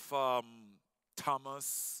book of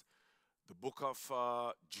Thomas, the book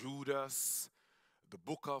of Judas, the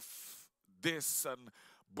book of this, and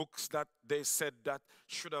books that they said that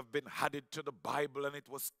should have been added to the Bible and it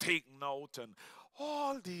was taken out, and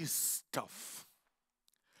all these stuff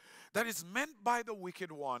that is meant by the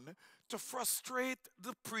wicked one to frustrate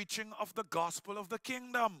the preaching of the gospel of the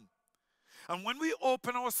kingdom. And when we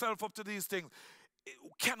open ourselves up to these things,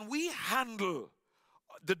 can we handle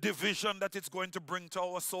the division that it's going to bring to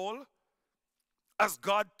our soul? As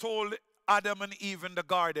God told Adam and Eve in the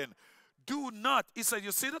garden, do not, he said,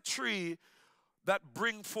 you see the tree that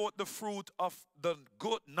bring forth the fruit of the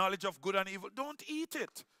good knowledge of good and evil, don't eat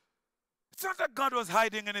it. It's not that God was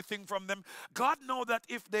hiding anything from them. God knows that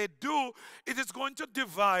if they do, it is going to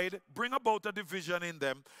divide, bring about a division in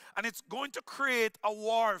them, and it's going to create a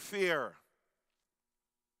warfare.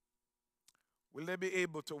 Will they be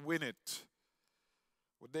able to win it?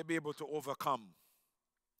 Will they be able to overcome?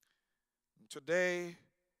 And today,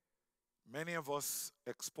 many of us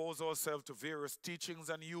expose ourselves to various teachings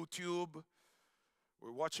on YouTube.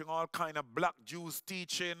 We're watching all kind of black Jews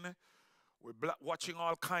teaching. We're watching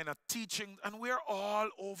all kind of teaching, and we're all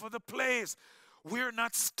over the place. We're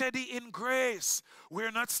not steady in grace.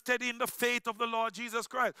 We're not steady in the faith of the Lord Jesus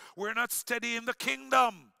Christ. We're not steady in the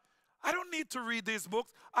kingdom. I don't need to read these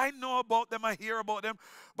books. I know about them. I hear about them.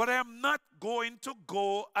 But I am not going to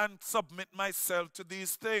go and submit myself to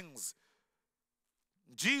these things.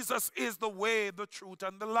 Jesus is the way, the truth,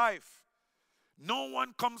 and the life. No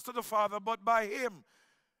one comes to the Father but by him.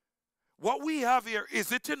 What we have here,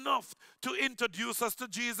 is it enough to introduce us to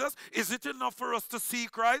Jesus? Is it enough for us to see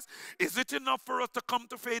Christ? Is it enough for us to come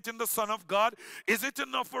to faith in the Son of God? Is it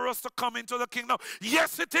enough for us to come into the kingdom?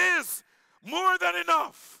 Yes, it is. More than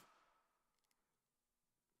enough.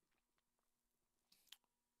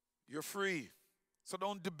 You're free. So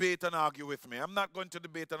don't debate and argue with me. I'm not going to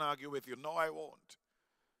debate and argue with you. No, I won't.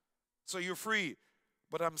 So you're free.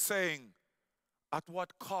 But I'm saying, at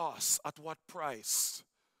what cost? At what price?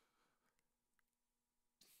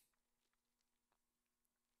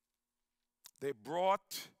 They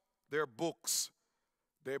brought their books.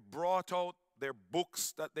 They brought out their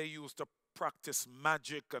books that they used to practice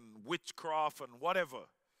magic and witchcraft and whatever.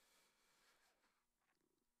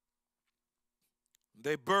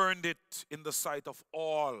 They burned it in the sight of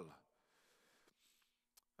all.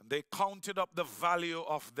 And they counted up the value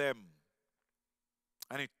of them.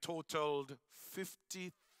 And it totaled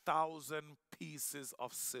 50,000 pieces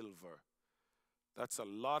of silver. That's a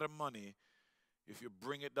lot of money if you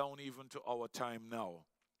bring it down even to our time now.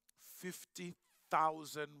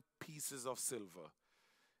 50,000 pieces of silver.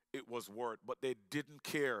 It was worth, but they didn't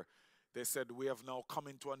care. They said, we have now come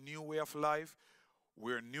into a new way of life.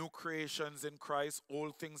 We're new creations in Christ.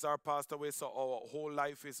 Old things are passed away, so our whole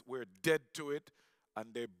life is, we're dead to it,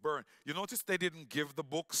 and they burn. You notice they didn't give the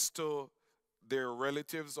books to their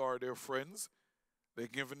relatives or their friends. They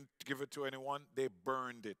didn't give it to anyone. They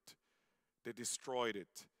burned it. They destroyed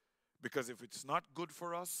it. Because if it's not good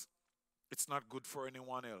for us, it's not good for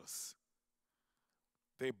anyone else.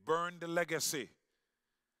 They burned the legacy.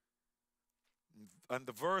 And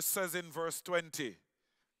the verse says in verse 20,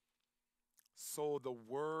 so the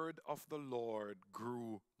word of the Lord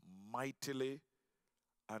grew mightily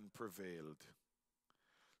and prevailed.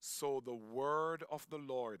 So the word of the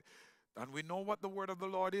Lord. And we know what the word of the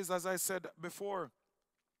Lord is, as I said before.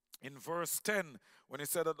 In verse 10, when he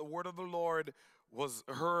said that the word of the Lord was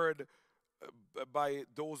heard by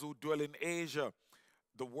those who dwell in Asia,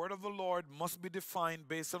 the word of the Lord must be defined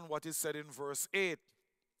based on what is said in verse 8.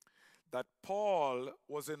 That Paul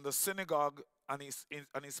was in the synagogue and he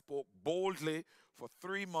spoke boldly for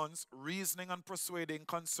 3 months, reasoning and persuading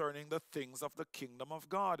concerning the things of the kingdom of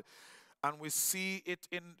God. And we see it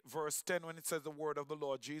in verse 10 when it says the word of the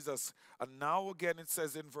Lord Jesus. And now again it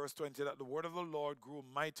says in verse 20 that the word of the Lord grew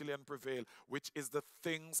mightily and prevailed, which is the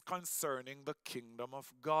things concerning the kingdom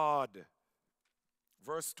of God.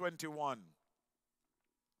 Verse 21.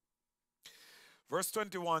 Verse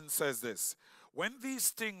 21 says this, when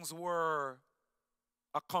these things were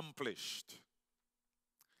accomplished,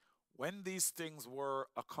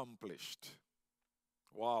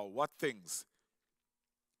 wow, what things?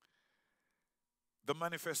 The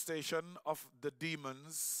manifestation of the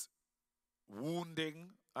demons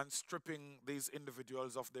wounding and stripping these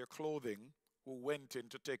individuals of their clothing who went in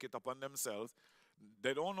to take it upon themselves.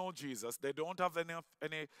 They don't know Jesus. They don't have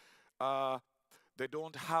they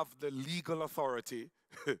don't have the legal authority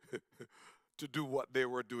to do what they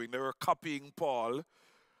were doing. They were copying Paul,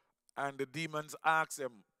 and the demons asked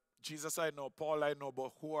them, Jesus I know, Paul I know,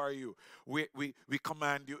 but who are you? We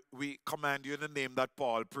command you in the name that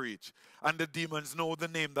Paul preached. And the demons know the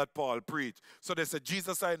name that Paul preached. So they said,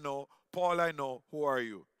 Jesus I know, Paul I know, who are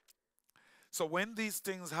you? So when these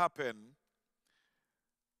things happen,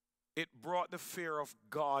 it brought the fear of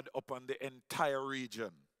God upon the entire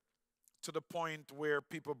region, to the point where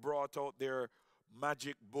people brought out their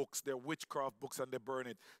magic books, their witchcraft books, and they burn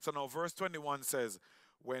it. So now verse 21 says,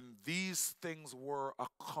 when these things were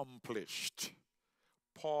accomplished,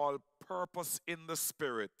 Paul purposed in the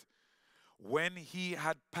Spirit, when he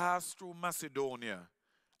had passed through Macedonia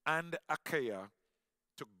and Achaia,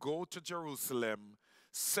 to go to Jerusalem,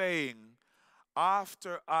 saying,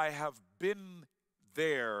 after I have been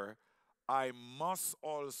there, I must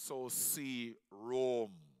also see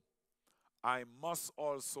Rome. I must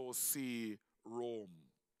also see Rome.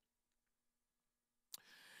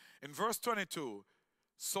 In verse 22,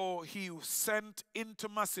 so he sent into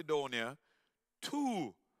Macedonia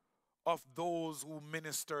 2 of those who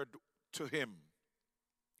ministered to him.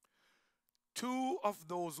 2 of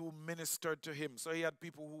those who ministered to him. So he had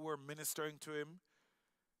people who were ministering to him,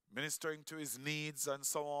 ministering to his needs and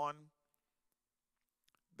so on.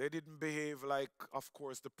 They didn't behave like, of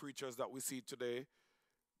course, the preachers that we see today.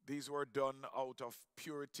 These were done out of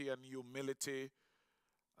purity and humility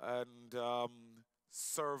and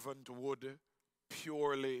servanthood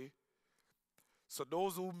purely. So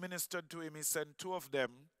those who ministered to him, he sent 2 of them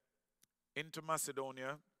into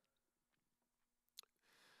Macedonia.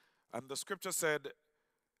 And the scripture said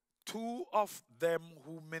 2 of them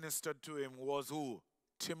who ministered to him was who?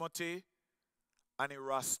 Timothy and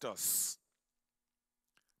Erastus.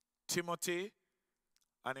 Timothy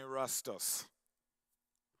and Erastus.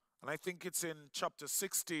 And I think it's in chapter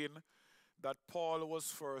 16 that Paul was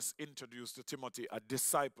first introduced to Timothy, a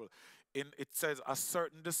disciple. It says a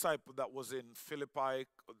certain disciple that was in Philippi,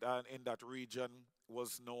 in that region,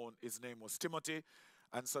 was known, his name was Timothy.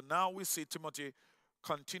 And so now we see Timothy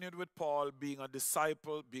continued with Paul, being a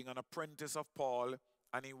disciple, being an apprentice of Paul,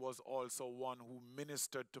 and he was also one who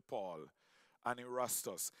ministered to Paul and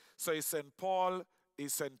Erastus. So he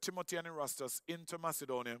sent Timothy and Erastus into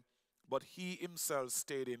Macedonia, but he himself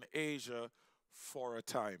stayed in Asia for a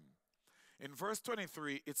time. In verse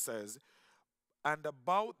 23 it says, and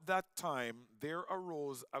about that time there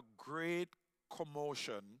arose a great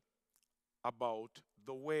commotion about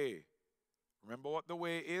the way. Remember what the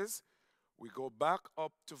way is? We go back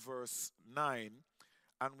up to verse 9,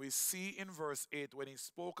 and we see in verse 8, when he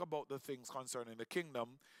spoke about the things concerning the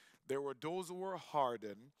kingdom, there were those who were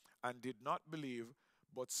hardened and did not believe,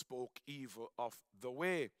 but spoke evil of the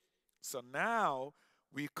way. So now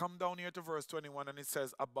We come down here to verse 21 and it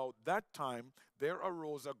says, about that time there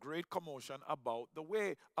arose a great commotion about the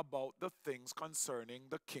way, about the things concerning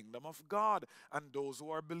the kingdom of God and those who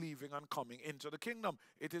are believing and coming into the kingdom.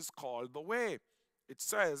 It is called the way. It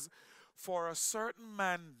says, for a certain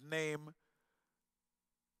man named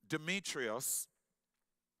Demetrius,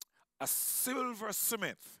 a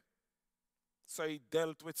silversmith, so he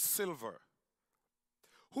dealt with silver,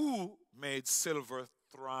 who made silver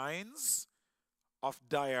shrines of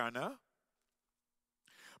Diana,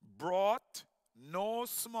 brought no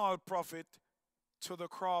small profit to the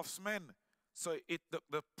craftsmen. So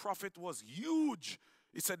the profit was huge.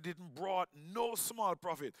 He said didn't brought no small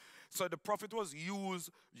profit. So the profit was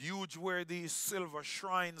huge where these silver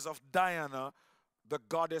shrines of Diana, the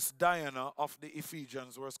goddess Diana of the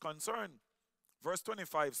Ephesians, was concerned. Verse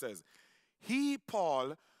 25 says, he,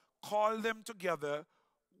 Paul, called them together,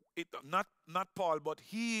 not Paul, but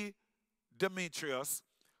he, Demetrius,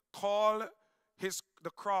 called the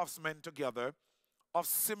craftsmen together of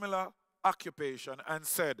similar occupation and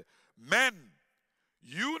said, men,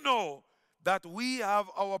 you know that we have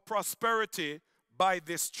our prosperity by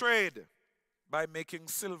this trade, by making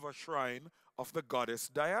silver shrine of the goddess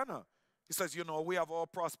Diana. He says, you know, we have our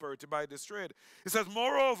prosperity by this trade. He says,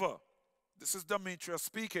 moreover, this is Demetrius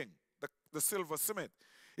speaking, the silversmith.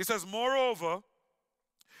 He says, moreover,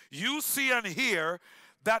 you see and hear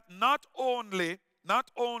that not only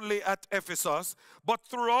at Ephesus, but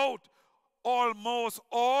throughout almost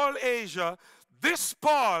all Asia, this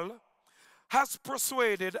Paul has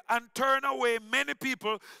persuaded and turned away many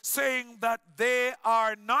people, saying that they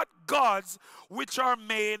are not gods which are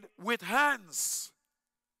made with hands.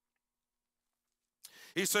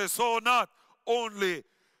 He says, so not only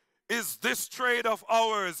is this trade of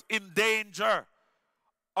ours in danger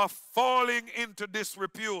of falling into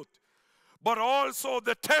disrepute, but also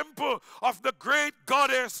the temple of the great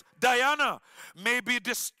goddess Diana may be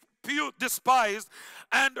despised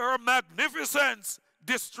and her magnificence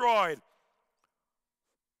destroyed,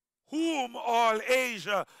 whom all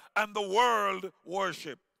Asia and the world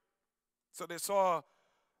worship. So they saw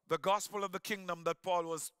the gospel of the kingdom that Paul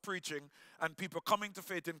was preaching and people coming to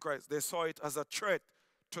faith in Christ. They saw it as a threat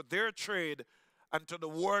to their trade and to the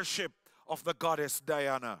worship of the goddess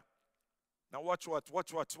Diana. Now watch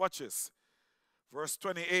this. Verse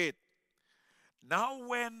 28. Now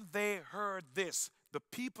when they heard this, the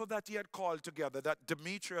people that he had called together, that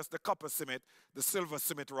Demetrius, the coppersmith, the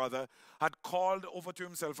silversmith rather, had called over to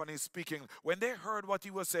himself and he's speaking. When they heard what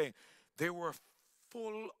he was saying, they were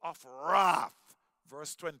full of wrath.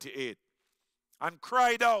 Verse 28. And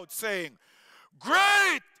cried out saying,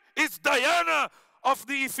 great is Diana of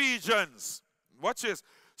the Ephesians. Watch this.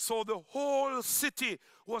 So the whole city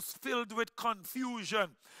was filled with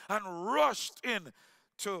confusion and rushed in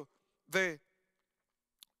to the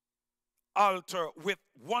altar with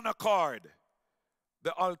one accord.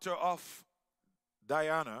 The altar of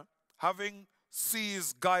Diana, having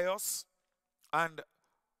seized Gaius and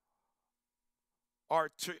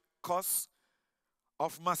Archicus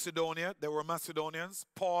of Macedonia. They were Macedonians,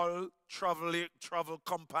 Paul travel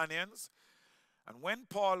companions. And when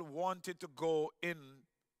Paul wanted to go into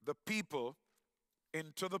the people,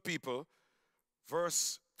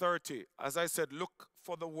 verse 30, as I said, look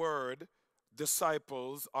for the word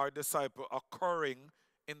disciples or disciple occurring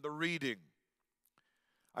in the reading.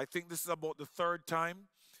 I think this is about the third time.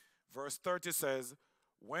 Verse 30 says,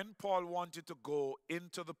 when Paul wanted to go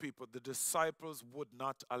into the people, the disciples would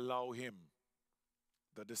not allow him.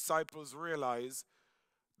 The disciples realized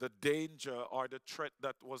the danger or the threat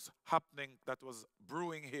that was happening, that was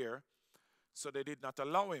brewing here, so they did not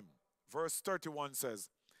allow him. Verse 31 says,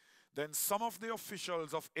 then some of the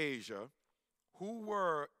officials of Asia, who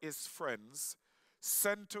were his friends,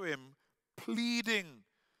 sent to him, pleading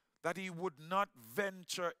that he would not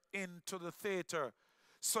venture into the theater.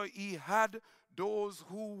 So he had those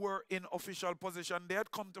who were in official position. They had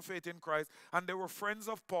come to faith in Christ and they were friends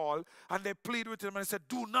of Paul, and they plead with him and said,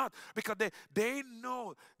 do not, because they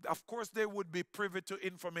know, of course they would be privy to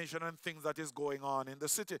information and things that is going on in the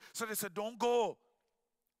city. So they said, don't go.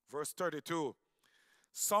 Verse 32,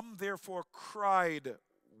 some therefore cried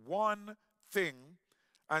one thing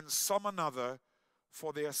and some another,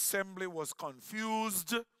 for the assembly was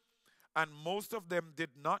confused, and most of them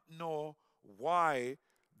did not know why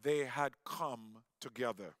they had come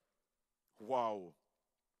together. Wow.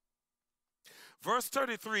 Verse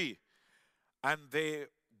 33, and they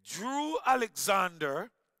drew Alexander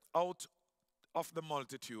out of the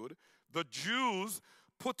multitude, the Jews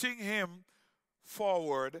putting him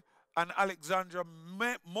forward, and Alexander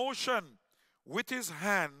motioned with his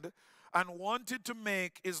hand and wanted to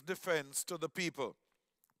make his defense to the people.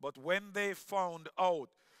 But when they found out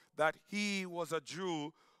that he was a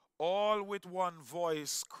Jew, all with one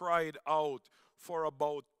voice cried out for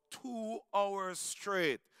about 2 hours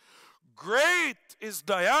straight, "Great is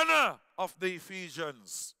Diana of the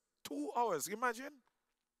Ephesians." 2 hours, imagine?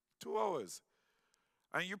 2 hours.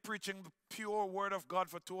 And you're preaching the pure word of God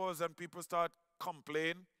for 2 hours and people start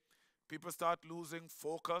complaining. People start losing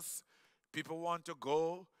focus. People want to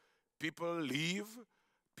go. People leave.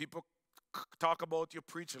 People talk about you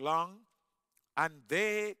preach long. And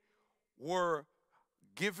they were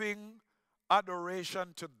giving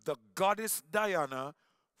adoration to the goddess Diana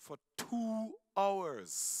for 2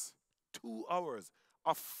 hours. 2 hours.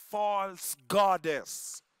 A false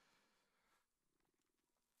goddess.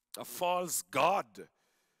 A false god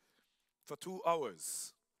for 2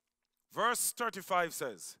 hours. Verse 35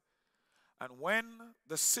 says, "And when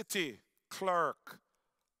the city clerk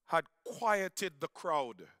had quieted the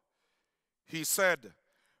crowd, he said,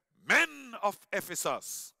 'Men of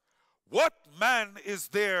Ephesus, what man is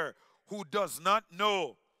there who does not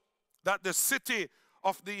know that the city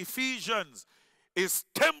of the Ephesians is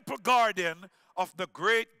temple guardian of the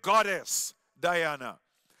great goddess Diana,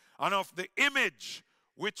 and of the image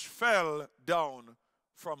which fell down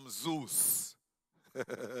from Zeus?'"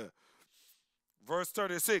 Verse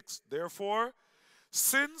 36, "Therefore,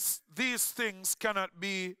 since these things cannot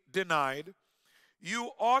be denied,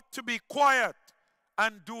 you ought to be quiet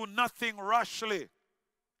and do nothing rashly."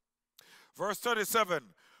 Verse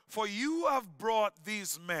 37, "For you have brought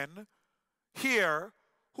these men here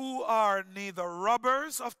who are neither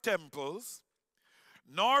robbers of temples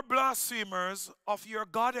nor blasphemers of your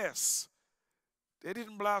goddess." They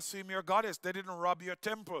didn't blaspheme your goddess. They didn't rob your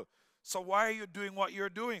temple. So why are you doing what you're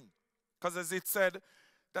doing? Because as it said,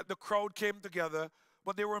 that the crowd came together,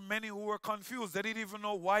 but there were many who were confused. They didn't even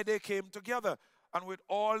know why they came together. And with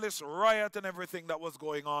all this riot and everything that was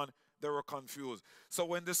going on, they were confused. So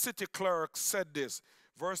when the city clerk said this,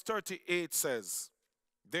 verse 38 says,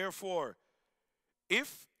 "Therefore,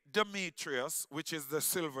 if Demetrius, which is the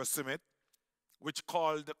silversmith, which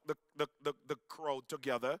called the crowd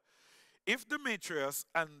together, if Demetrius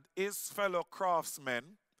and his fellow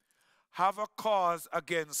craftsmen have a cause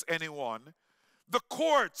against anyone, the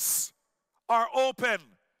courts are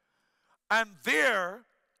open, and there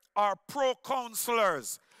are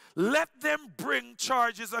proconsulars. Let them bring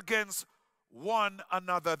charges against one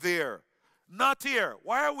another there. Not here."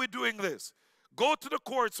 Why are we doing this? Go to the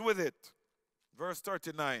courts with it. Verse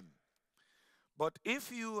 39, "But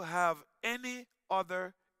if you have any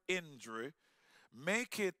other injury,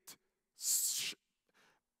 make it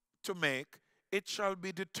it shall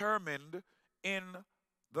be determined in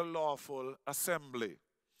the lawful assembly."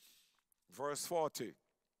 Verse 40,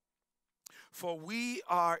 "For we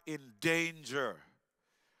are in danger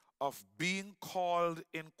of being called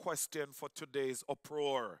in question for today's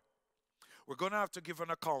uproar." We're going to have to give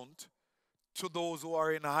an account to those who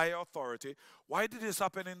are in high authority. Why did this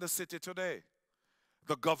happen in the city today?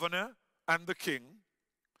 The governor and the king,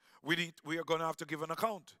 we are going to have to give an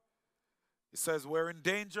account. It says we're in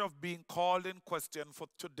danger of being called in question for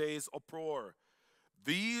today's uproar,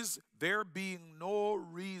 there being no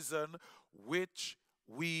reason which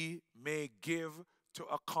we may give to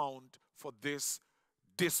account for this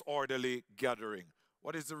disorderly gathering.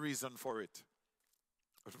 What is the reason for it?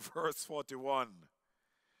 Verse 41,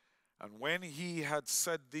 "And when he had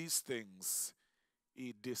said these things,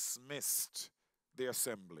 he dismissed the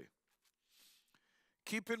assembly."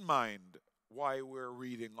 Keep in mind why we're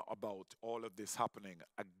reading about all of this happening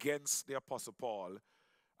against the Apostle Paul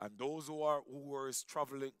and those who were his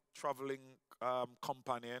traveling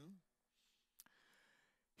companion.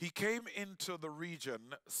 He came into the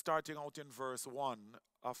region, starting out in verse 1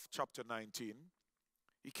 of chapter 19.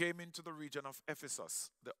 He came into the region of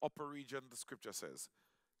Ephesus, the upper region, the scripture says,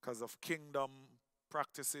 because of kingdom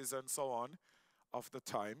practices and so on of the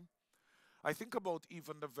time. I think about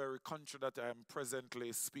even the very country that I am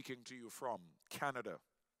presently speaking to you from, Canada.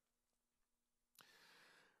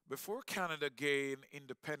 Before Canada gained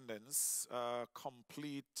independence,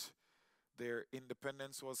 their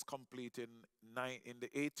independence was complete in the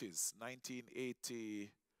 80s,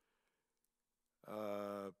 1980,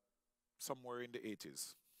 somewhere in the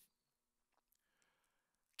 80s.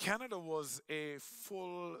 Canada was a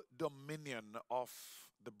full dominion of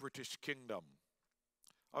the British Kingdom.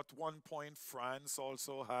 At one point, France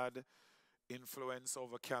also had influence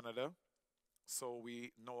over Canada. So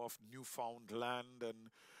we know of Newfoundland and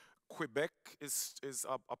Quebec is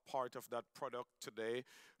a part of that product today.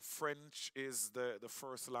 French is the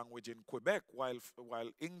first language in Quebec, while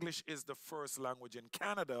English is the first language in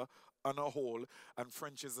Canada on a whole, and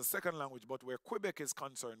French is the second language. But where Quebec is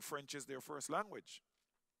concerned, French is their first language.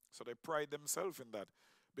 So they pride themselves in that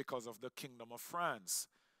because of the Kingdom of France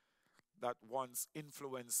that once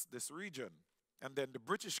influenced this region. And then the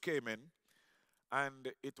British came in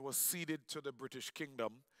and it was ceded to the British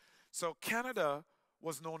Kingdom. So Canada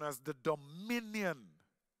was known as the dominion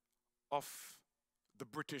of the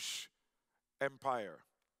British Empire.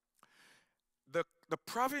 The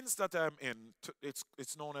province that I'm in,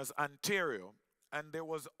 it's known as Ontario, and there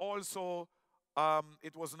was also,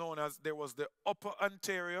 it was known as, there was the Upper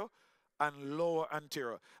Ontario and Lower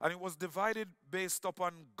Ontario, and it was divided based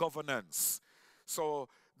upon governance. So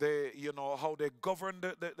they, you know, how they governed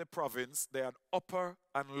the province, they had upper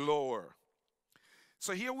and lower.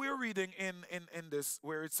 So here we're reading in this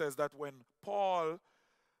where it says that when Paul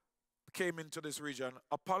came into this region,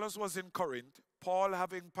 Apollos was in Corinth. Paul,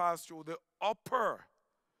 having passed through the upper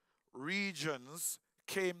regions,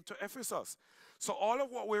 came to Ephesus. So all of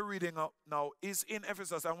what we're reading now is in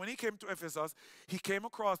Ephesus. And when he came to Ephesus, he came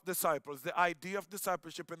across disciples, the idea of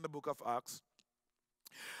discipleship in the book of Acts.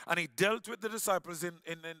 And he dealt with the disciples in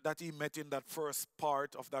that he met in that first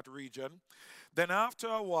part of that region. Then after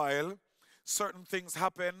a while, certain things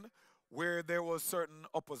happened where there was certain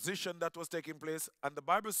opposition that was taking place. And the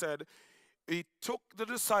Bible said he took the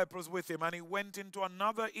disciples with him and he went into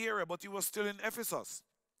another area, but he was still in Ephesus.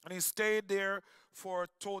 And he stayed there for a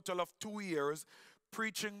total of 2 years,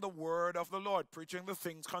 preaching the word of the Lord, preaching the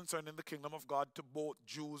things concerning the kingdom of God to both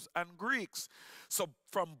Jews and Greeks. So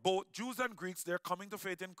from both Jews and Greeks, they're coming to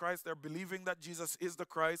faith in Christ. They're believing that Jesus is the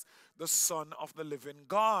Christ, the Son of the living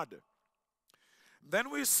God. Then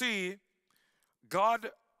we see God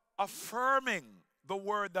affirming the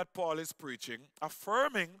word that Paul is preaching,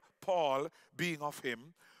 affirming Paul being of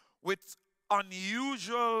him, with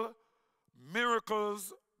unusual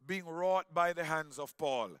miracles being wrought by the hands of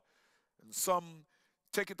Paul. And some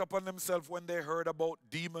take it upon themselves when they heard about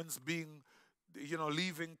demons being,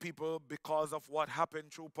 leaving people because of what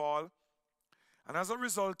happened through Paul. And as a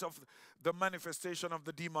result of the manifestation of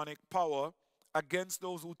the demonic power against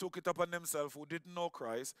those who took it upon themselves, who didn't know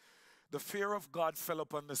Christ, the fear of God fell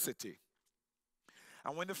upon the city.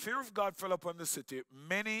 And when the fear of God fell upon the city,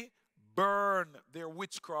 many burned their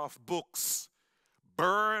witchcraft books,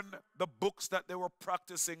 burned the books that they were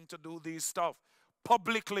practicing to do these stuff.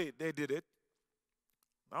 Publicly, they did it.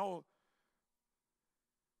 Now,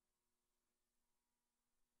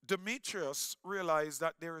 Demetrius realized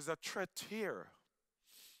that there is a threat here.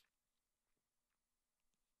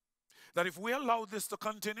 That if we allow this to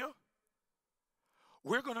continue,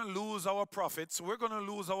 we're going to lose our profits, we're going to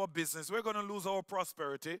lose our business, we're going to lose our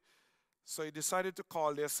prosperity. So he decided to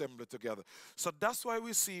call the assembly together. So that's why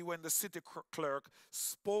we see when the city clerk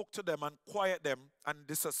spoke to them and quieted them and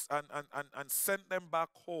sent them back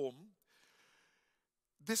home.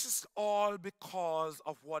 This is all because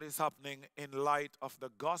of what is happening in light of the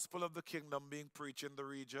gospel of the kingdom being preached in the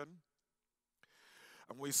region.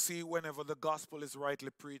 And we see whenever the gospel is rightly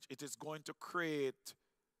preached, it is going to create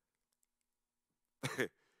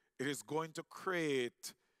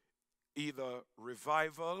either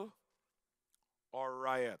revival or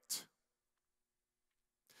riot.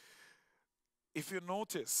 If you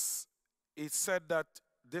notice, it said that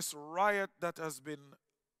this riot that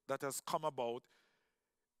has come about,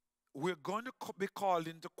 we're going to be called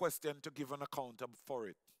into question to give an account for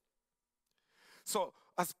it. So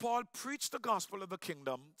as Paul preached the gospel of the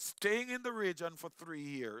kingdom, staying in the region for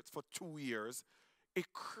 2 years,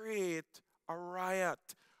 it created a riot.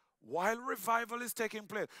 While revival is taking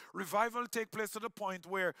place, revival takes place to the point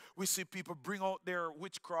where we see people bring out their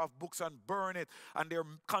witchcraft books and burn it, and they're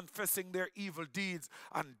confessing their evil deeds,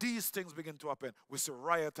 and these things begin to happen. We see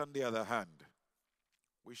riot on the other hand.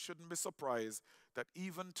 We shouldn't be surprised that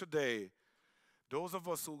even today, those of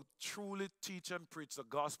us who truly teach and preach the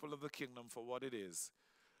gospel of the kingdom for what it is,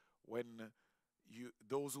 when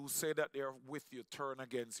those who say that they're with you turn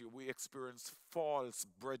against you, we experience false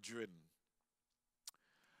brethren.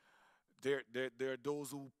 There are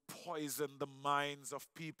those who poison the minds of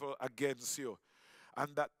people against you.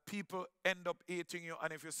 And that people end up hating you.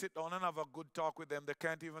 And if you sit down and have a good talk with them, they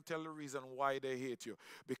can't even tell the reason why they hate you.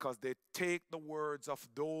 Because they take the words of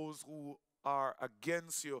those who are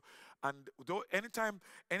against you. And anytime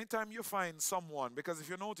you find someone, because if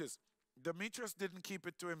you notice, Demetrius didn't keep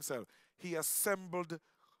it to himself. He assembled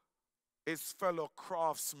his fellow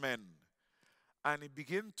craftsmen. And he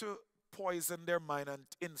began to poison their mind and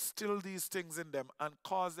instill these things in them and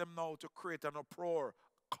cause them now to create an uproar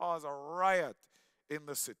cause a riot in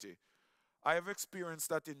the city. I have experienced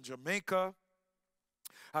that in Jamaica.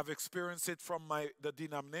 I've experienced it from the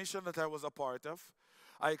denomination that I was a part of.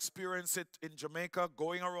 I experienced it in Jamaica,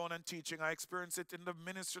 going around and teaching. I experienced it in the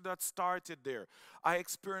ministry that started there. I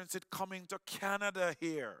experienced it coming to Canada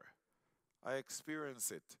here. I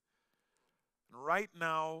experienced it. Right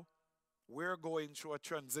now, we're going through a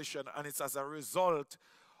transition, and it's as a result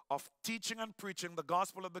of teaching and preaching the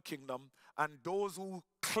gospel of the kingdom, and those who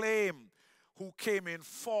came in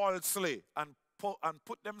falsely and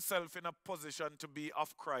put themselves in a position to be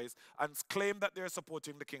of Christ and claim that they're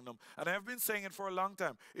supporting the kingdom. And I've been saying it for a long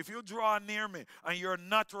time. If you draw near me and you're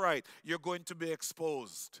not right, you're going to be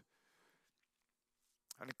exposed.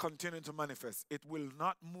 And it continues to manifest. It will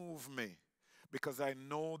not move me because I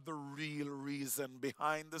know the real reason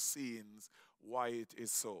behind the scenes why it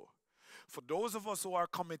is so. For those of us who are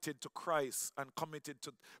committed to Christ and committed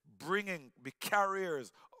to be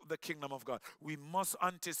carriers of the kingdom of God, we must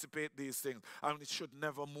anticipate these things, and it should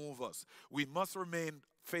never move us. We must remain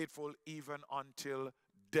faithful even until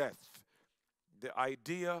death. The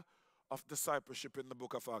idea of discipleship in the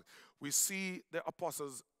book of Acts, we see the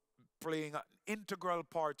apostles playing an integral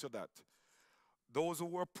part to that. Those who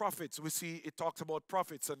were prophets, we see it talks about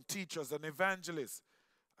prophets and teachers and evangelists,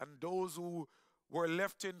 and those who were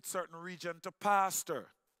left in certain region to pastor.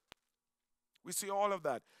 We see all of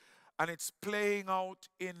that. And it's playing out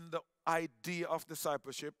in the idea of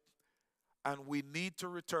discipleship. And we need to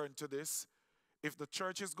return to this. If the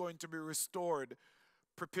church is going to be restored,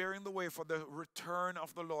 preparing the way for the return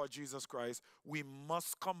of the Lord Jesus Christ, we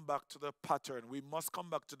must come back to the pattern. We must come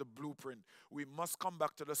back to the blueprint. We must come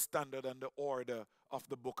back to the standard and the order of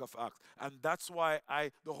the book of Acts. And that's why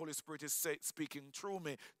the Holy Spirit is speaking through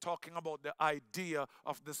me, talking about the idea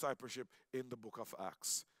of discipleship in the book of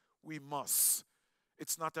Acts. We must.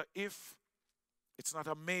 It's not a if, it's not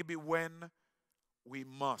a maybe when. We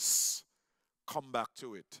must come back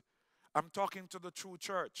to it. I'm talking to the true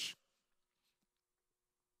church.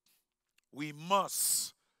 We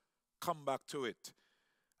must come back to it.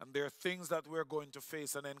 And there are things that we're going to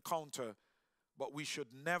face and encounter, but we should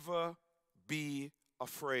never be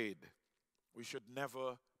afraid. We should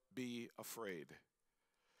never be afraid.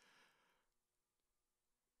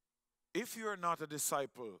 If you're not a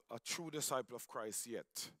disciple, a true disciple of Christ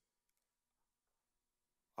yet,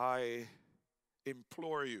 I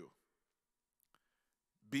implore you,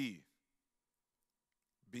 be.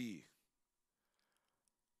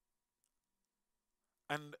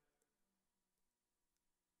 And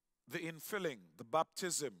the infilling, the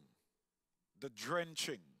baptism, the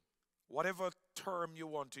drenching, whatever term you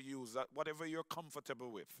want to use, whatever you're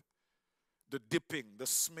comfortable with, the dipping, the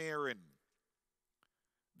smearing,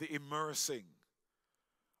 the immersing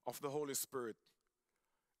of the Holy Spirit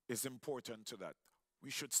is important to that. We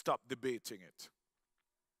should stop debating it.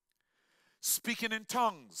 Speaking in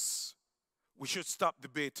tongues, we should stop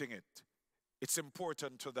debating it. It's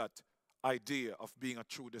important to that idea of being a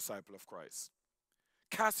true disciple of Christ.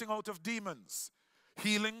 Casting out of demons,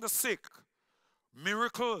 healing the sick,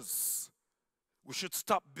 miracles. We should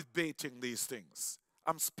stop debating these things.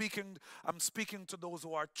 I'm speaking to those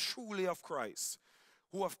who are truly of Christ,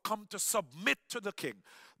 who have come to submit to the King,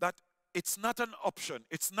 that it's not an option,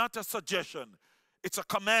 it's not a suggestion, it's a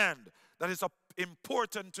command that is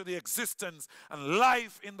important to the existence and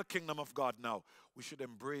life in the kingdom of God now. We should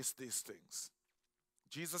embrace these things.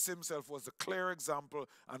 Jesus himself was a clear example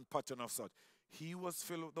and pattern of such. He was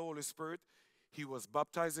filled with the Holy Spirit. He was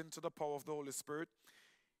baptized into the power of the Holy Spirit.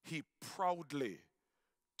 He proudly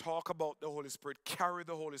talked about the Holy Spirit, carried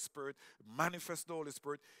the Holy Spirit, manifest the Holy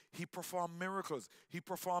Spirit. He performed miracles. He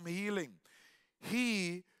performed healing.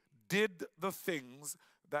 He did the things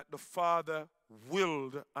that the Father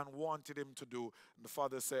willed and wanted him to do. And the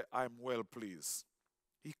Father said, I'm well pleased.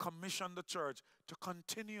 He commissioned the church to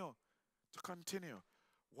continue.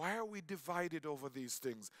 Why are we divided over these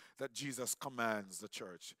things that Jesus commands the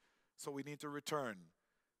church? So we need to return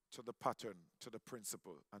to the pattern, to the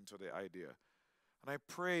principle, and to the idea. And I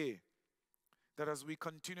pray that as we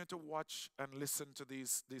continue to watch and listen to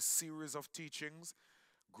these series of teachings,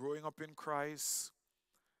 growing up in Christ,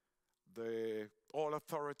 the all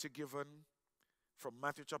authority given from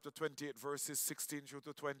Matthew chapter 28, verses 16 through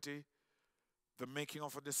to 20, the making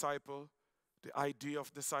of a disciple, the idea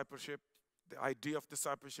of discipleship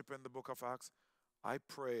in the book of Acts, I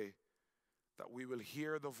pray that we will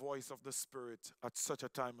hear the voice of the Spirit at such a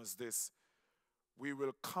time as this. We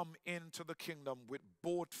will come into the kingdom with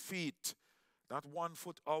both feet, not 1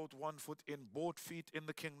 foot out, 1 foot in, both feet in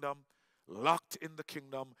the kingdom, locked in the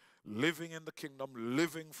kingdom, living in the kingdom,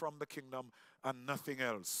 living from the kingdom, and nothing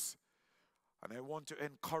else. And I want to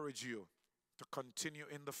encourage you to continue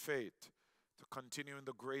in the faith, to continue in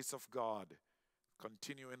the grace of God,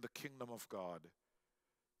 continue in the kingdom of God,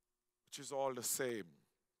 which is all the same.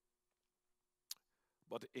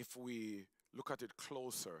 But if we look at it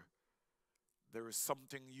closer, there is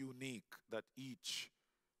something unique that each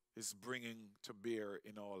is bringing to bear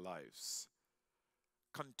in our lives.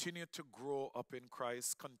 Continue to grow up in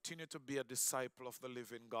Christ. Continue to be a disciple of the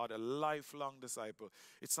living God, a lifelong disciple.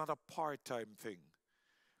 It's not a part-time thing.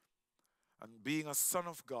 And being a son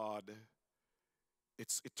of God,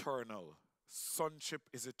 it's eternal. Sonship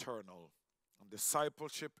is eternal. And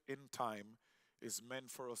discipleship in time is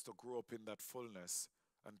meant for us to grow up in that fullness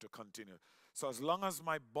and to continue. So as long as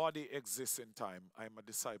my body exists in time, I am a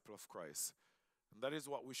disciple of Christ. And that is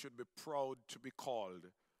what we should be proud to be called,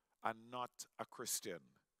 and not a Christian.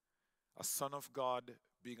 A son of God,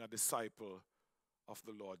 being a disciple of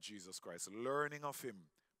the Lord Jesus Christ, learning of him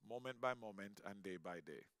moment by moment and day by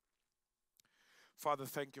day. Father,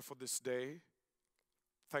 thank you for this day.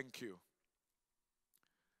 Thank you.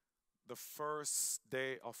 The first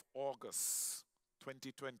day of August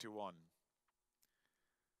 2021.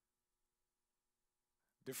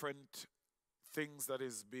 Different things that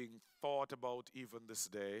is being thought about even this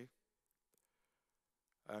day.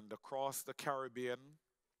 And across the Caribbean,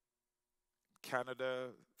 Canada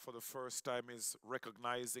for the first time is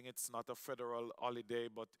recognizing it's not a federal holiday,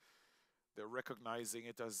 but they're recognizing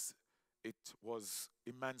it as it was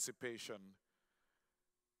emancipation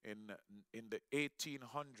in the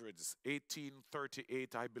 1800s,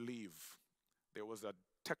 1838, I believe. There was a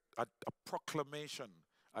proclamation,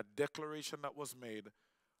 a declaration that was made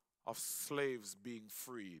of slaves being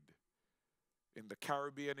freed in the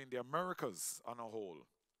Caribbean, in the Americas on a whole.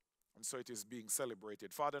 And so it is being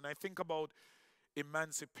celebrated. Father, and I think about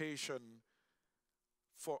emancipation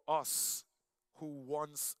for us who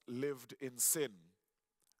once lived in sin,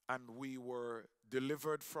 and we were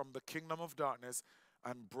delivered from the kingdom of darkness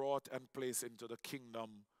and brought and placed into the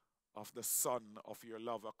kingdom of the Son of your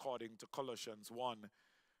love, according to Colossians 1,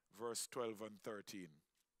 verse 12 and 13.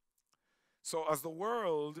 So as the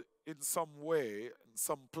world, in some way, in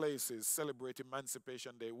some places, celebrate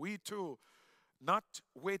Emancipation Day, we too, not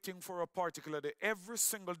waiting for a particular day, every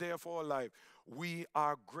single day of our life, we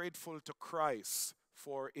are grateful to Christ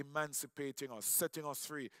for emancipating us, setting us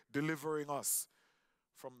free, delivering us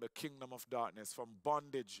from the kingdom of darkness, from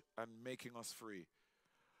bondage, and making us free.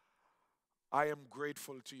 I am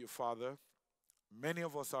grateful to you, Father. Many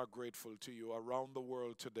of us are grateful to you around the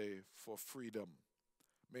world today for freedom.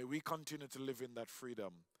 May we continue to live in that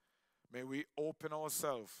freedom. May we open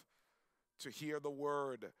ourselves to hear the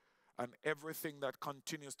word and everything that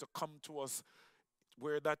continues to come to us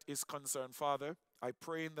where that is concerned. Father, I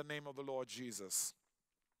pray in the name of the Lord Jesus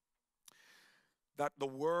that the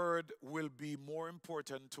word will be more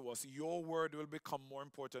important to us. Your word will become more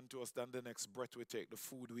important to us than the next breath we take, the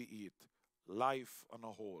food we eat, life on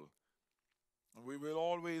a whole. And we will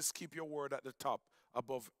always keep your word at the top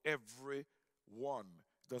above every one.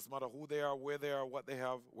 Doesn't matter who they are, where they are, what they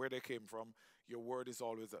have, where they came from. Your word is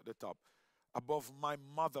always at the top. Above my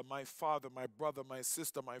mother, my father, my brother, my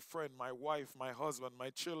sister, my friend, my wife, my husband, my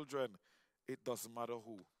children. It doesn't matter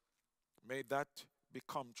who. May that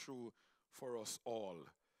become true for us all.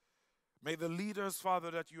 May the leaders,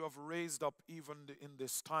 Father, that you have raised up even in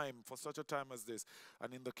this time, for such a time as this,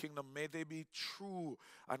 and in the kingdom, may they be true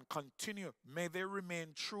and continue. May they remain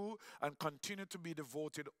true and continue to be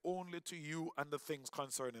devoted only to you and the things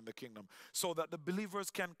concerning the kingdom, so that the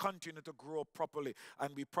believers can continue to grow properly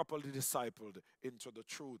and be properly discipled into the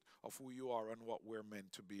truth of who you are and what we're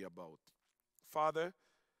meant to be about. Father,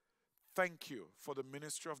 thank you for the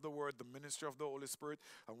ministry of the word, the ministry of the Holy Spirit,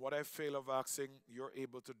 and what I fail of asking, you're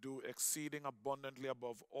able to do exceeding abundantly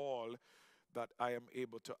above all that I am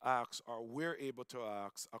able to ask, or we're able to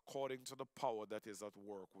ask, according to the power that is at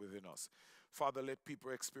work within us. Father, let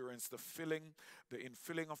people experience the filling, the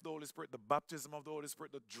infilling of the Holy Spirit, the baptism of the Holy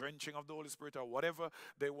Spirit, the drenching of the Holy Spirit, or whatever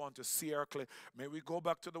they want to see or claim. May we go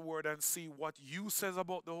back to the word and see what you says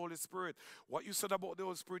about the Holy Spirit. What you said about the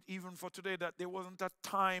Holy Spirit even for today, that there wasn't a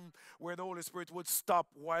time where the Holy Spirit would stop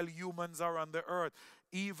while humans are on the earth.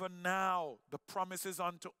 Even now, the promises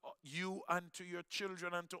unto you and to your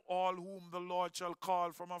children and to all whom the Lord shall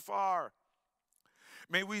call from afar.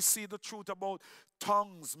 May we see the truth about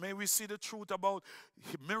tongues. May we see the truth about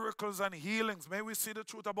miracles and healings. May we see the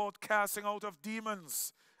truth about casting out of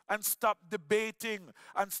demons, and stop debating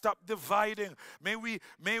and stop dividing. May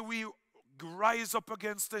we rise up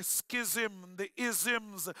against the schism, the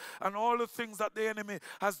isms, and all the things that the enemy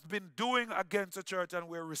has been doing against the church, and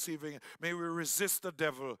we're receiving it. May we resist the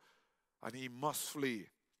devil, and he must flee.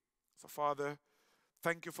 So, Father,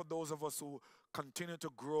 thank you for those of us who continue to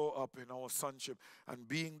grow up in our sonship and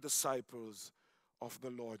being disciples of the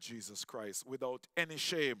Lord Jesus Christ without any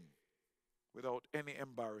shame, without any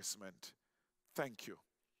embarrassment. Thank you.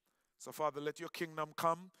 So, Father, let your kingdom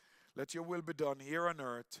come. Let your will be done here on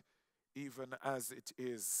earth, even as it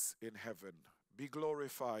is in heaven. Be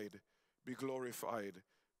glorified, be glorified,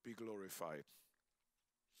 be glorified.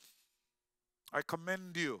 I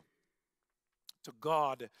commend you to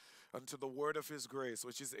God and to the word of his grace,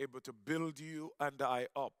 which is able to build you and I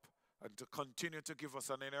up and to continue to give us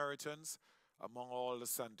an inheritance among all the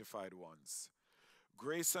sanctified ones.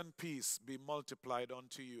 Grace and peace be multiplied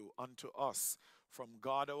unto you, unto us, from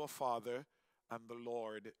God our Father and the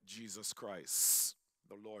Lord Jesus Christ.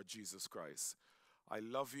 The Lord Jesus Christ. I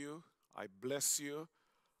love you. I bless you.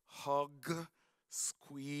 Hug,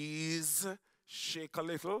 squeeze, shake a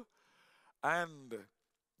little, and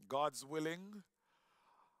God's willing,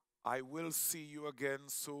 I will see you again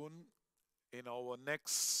soon in our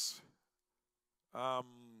next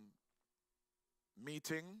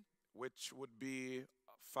meeting, which would be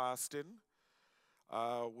fasting.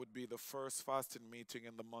 Would be the first fasting meeting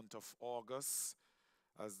in the month of August,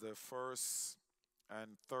 as the first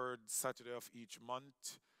and third Saturday of each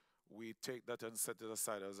month. We take that and set it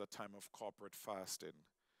aside as a time of corporate fasting.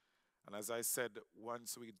 And as I said,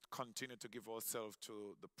 once we continue to give ourselves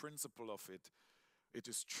to the principle of it, it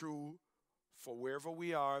is true for wherever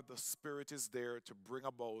we are, the Spirit is there to bring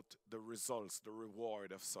about the results, the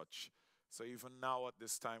reward of such. So even now at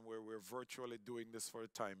this time where we're virtually doing this for the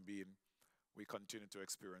time being, we continue to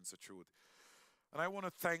experience the truth. And I want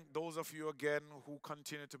to thank those of you again who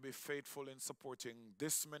continue to be faithful in supporting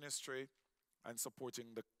this ministry and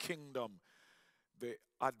supporting the kingdom, the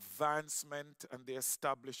advancement and the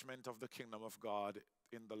establishment of the kingdom of God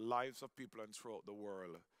in the lives of people and throughout the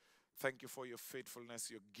world. Thank you for your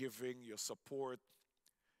faithfulness, your giving, your support,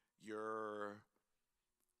 your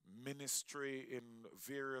ministry in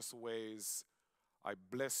various ways. I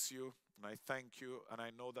bless you and I thank you, and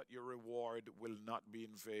I know that your reward will not be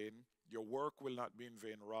in vain. Your work will not be in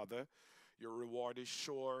vain, rather. Your reward is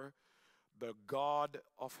sure. The God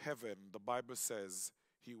of heaven, the Bible says,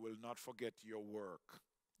 he will not forget your work,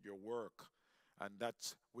 and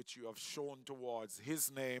that which you have shown towards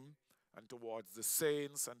his name and towards the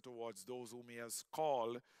saints and towards those whom he has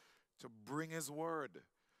called to bring his word.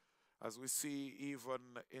 As we see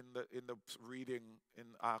even in the reading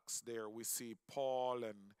in Acts there, we see Paul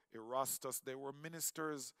and Erastus. They were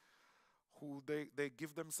ministers who they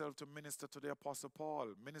give themselves to minister to the Apostle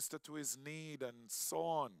Paul, minister to his need and so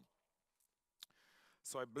on.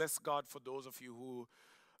 So I bless God for those of you who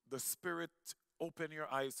the Spirit open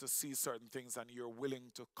your eyes to see certain things and you're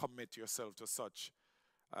willing to commit yourself to such.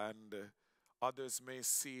 And others may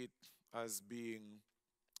see it as being,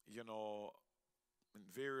 in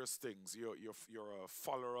various things. You're a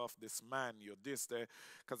follower of this man, you're this, there.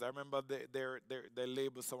 Because I remember they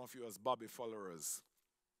label some of you as Bobby followers.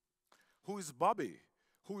 Who is Bobby?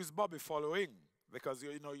 Who is Bobby following? Because,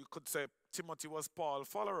 you could say Timothy was Paul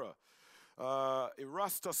follower.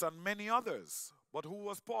 Erastus and many others. But who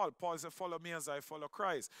was Paul? Paul said, follow me as I follow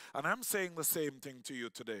Christ. And I'm saying the same thing to you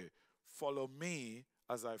today. Follow me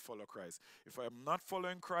as I follow Christ. If I am not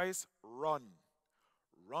following Christ, run.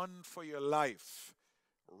 Run for your life.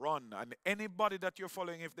 Run. And anybody that you're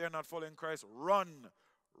following, if they're not following Christ, run.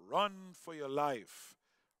 Run for your life.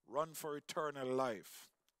 Run for eternal life.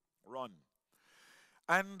 Run.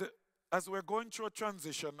 And as we're going through a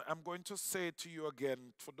transition, I'm going to say to you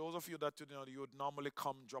again, for those of you that you would normally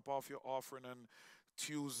come drop off your offering on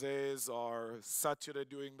Tuesdays or Saturday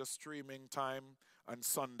during the streaming time and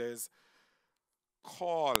Sundays,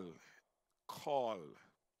 call.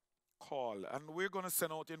 And we're going to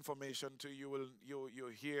send out information to you. You'll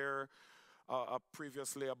hear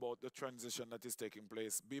previously about the transition that is taking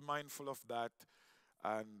place. Be mindful of that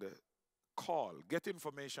and call. Get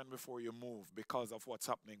information before you move because of what's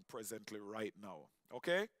happening presently right now.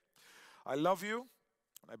 Okay? I love you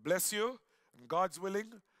and I bless you. And God's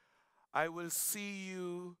willing, I will see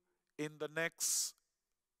you in the next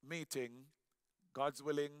meeting. God's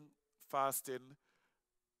willing, fasting.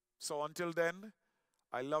 So until then,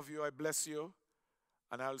 I love you, I bless you,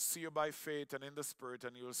 and I'll see you by faith and in the Spirit,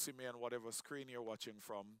 and you'll see me on whatever screen you're watching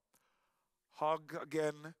from. Hug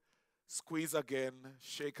again, squeeze again,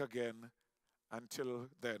 shake again. Until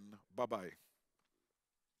then, bye-bye.